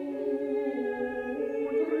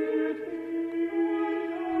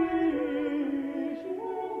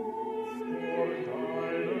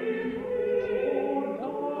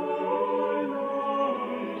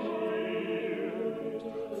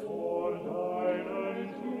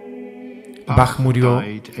 Bach murió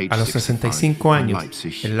a los 65 años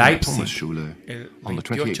en Leipzig el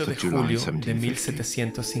 28 de julio de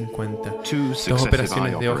 1750. Dos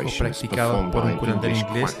operaciones de ojos practicadas por un curandero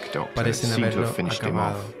inglés parecen haberlo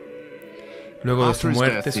acabado. Luego de su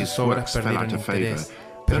muerte, sus obras perdieron interés,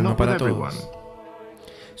 pero no para todos.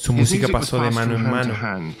 Su música pasó de mano en mano,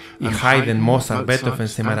 y Haydn, Mozart, Beethoven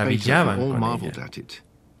se maravillaban con ella.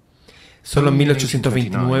 Solo en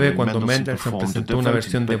 1829, cuando Mendelssohn presentó una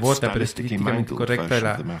versión devota pero estilísticamente correcta de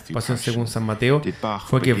la Pasión según San Mateo,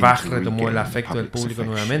 fue que Bach retomó el afecto del público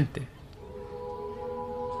nuevamente.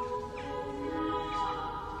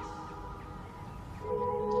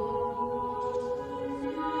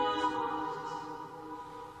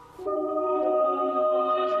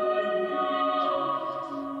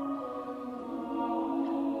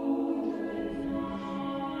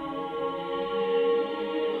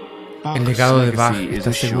 El legado de Bach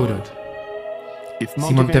está seguro.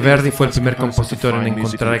 Si Monteverdi fue el primer compositor en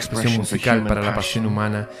encontrar expresión musical para la pasión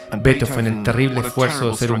humana, Beethoven el terrible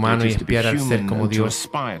esfuerzo de ser humano y aspirar al ser como Dios,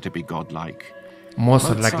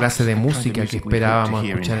 Mozart la clase de música que esperábamos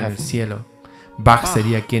escuchar en el cielo, Bach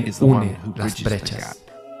sería quien une las brechas.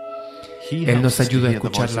 Él nos ayuda a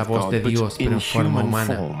escuchar la voz de Dios pero en forma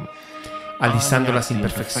humana, alisando las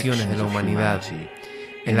imperfecciones de la humanidad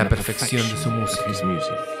en la perfección de su música.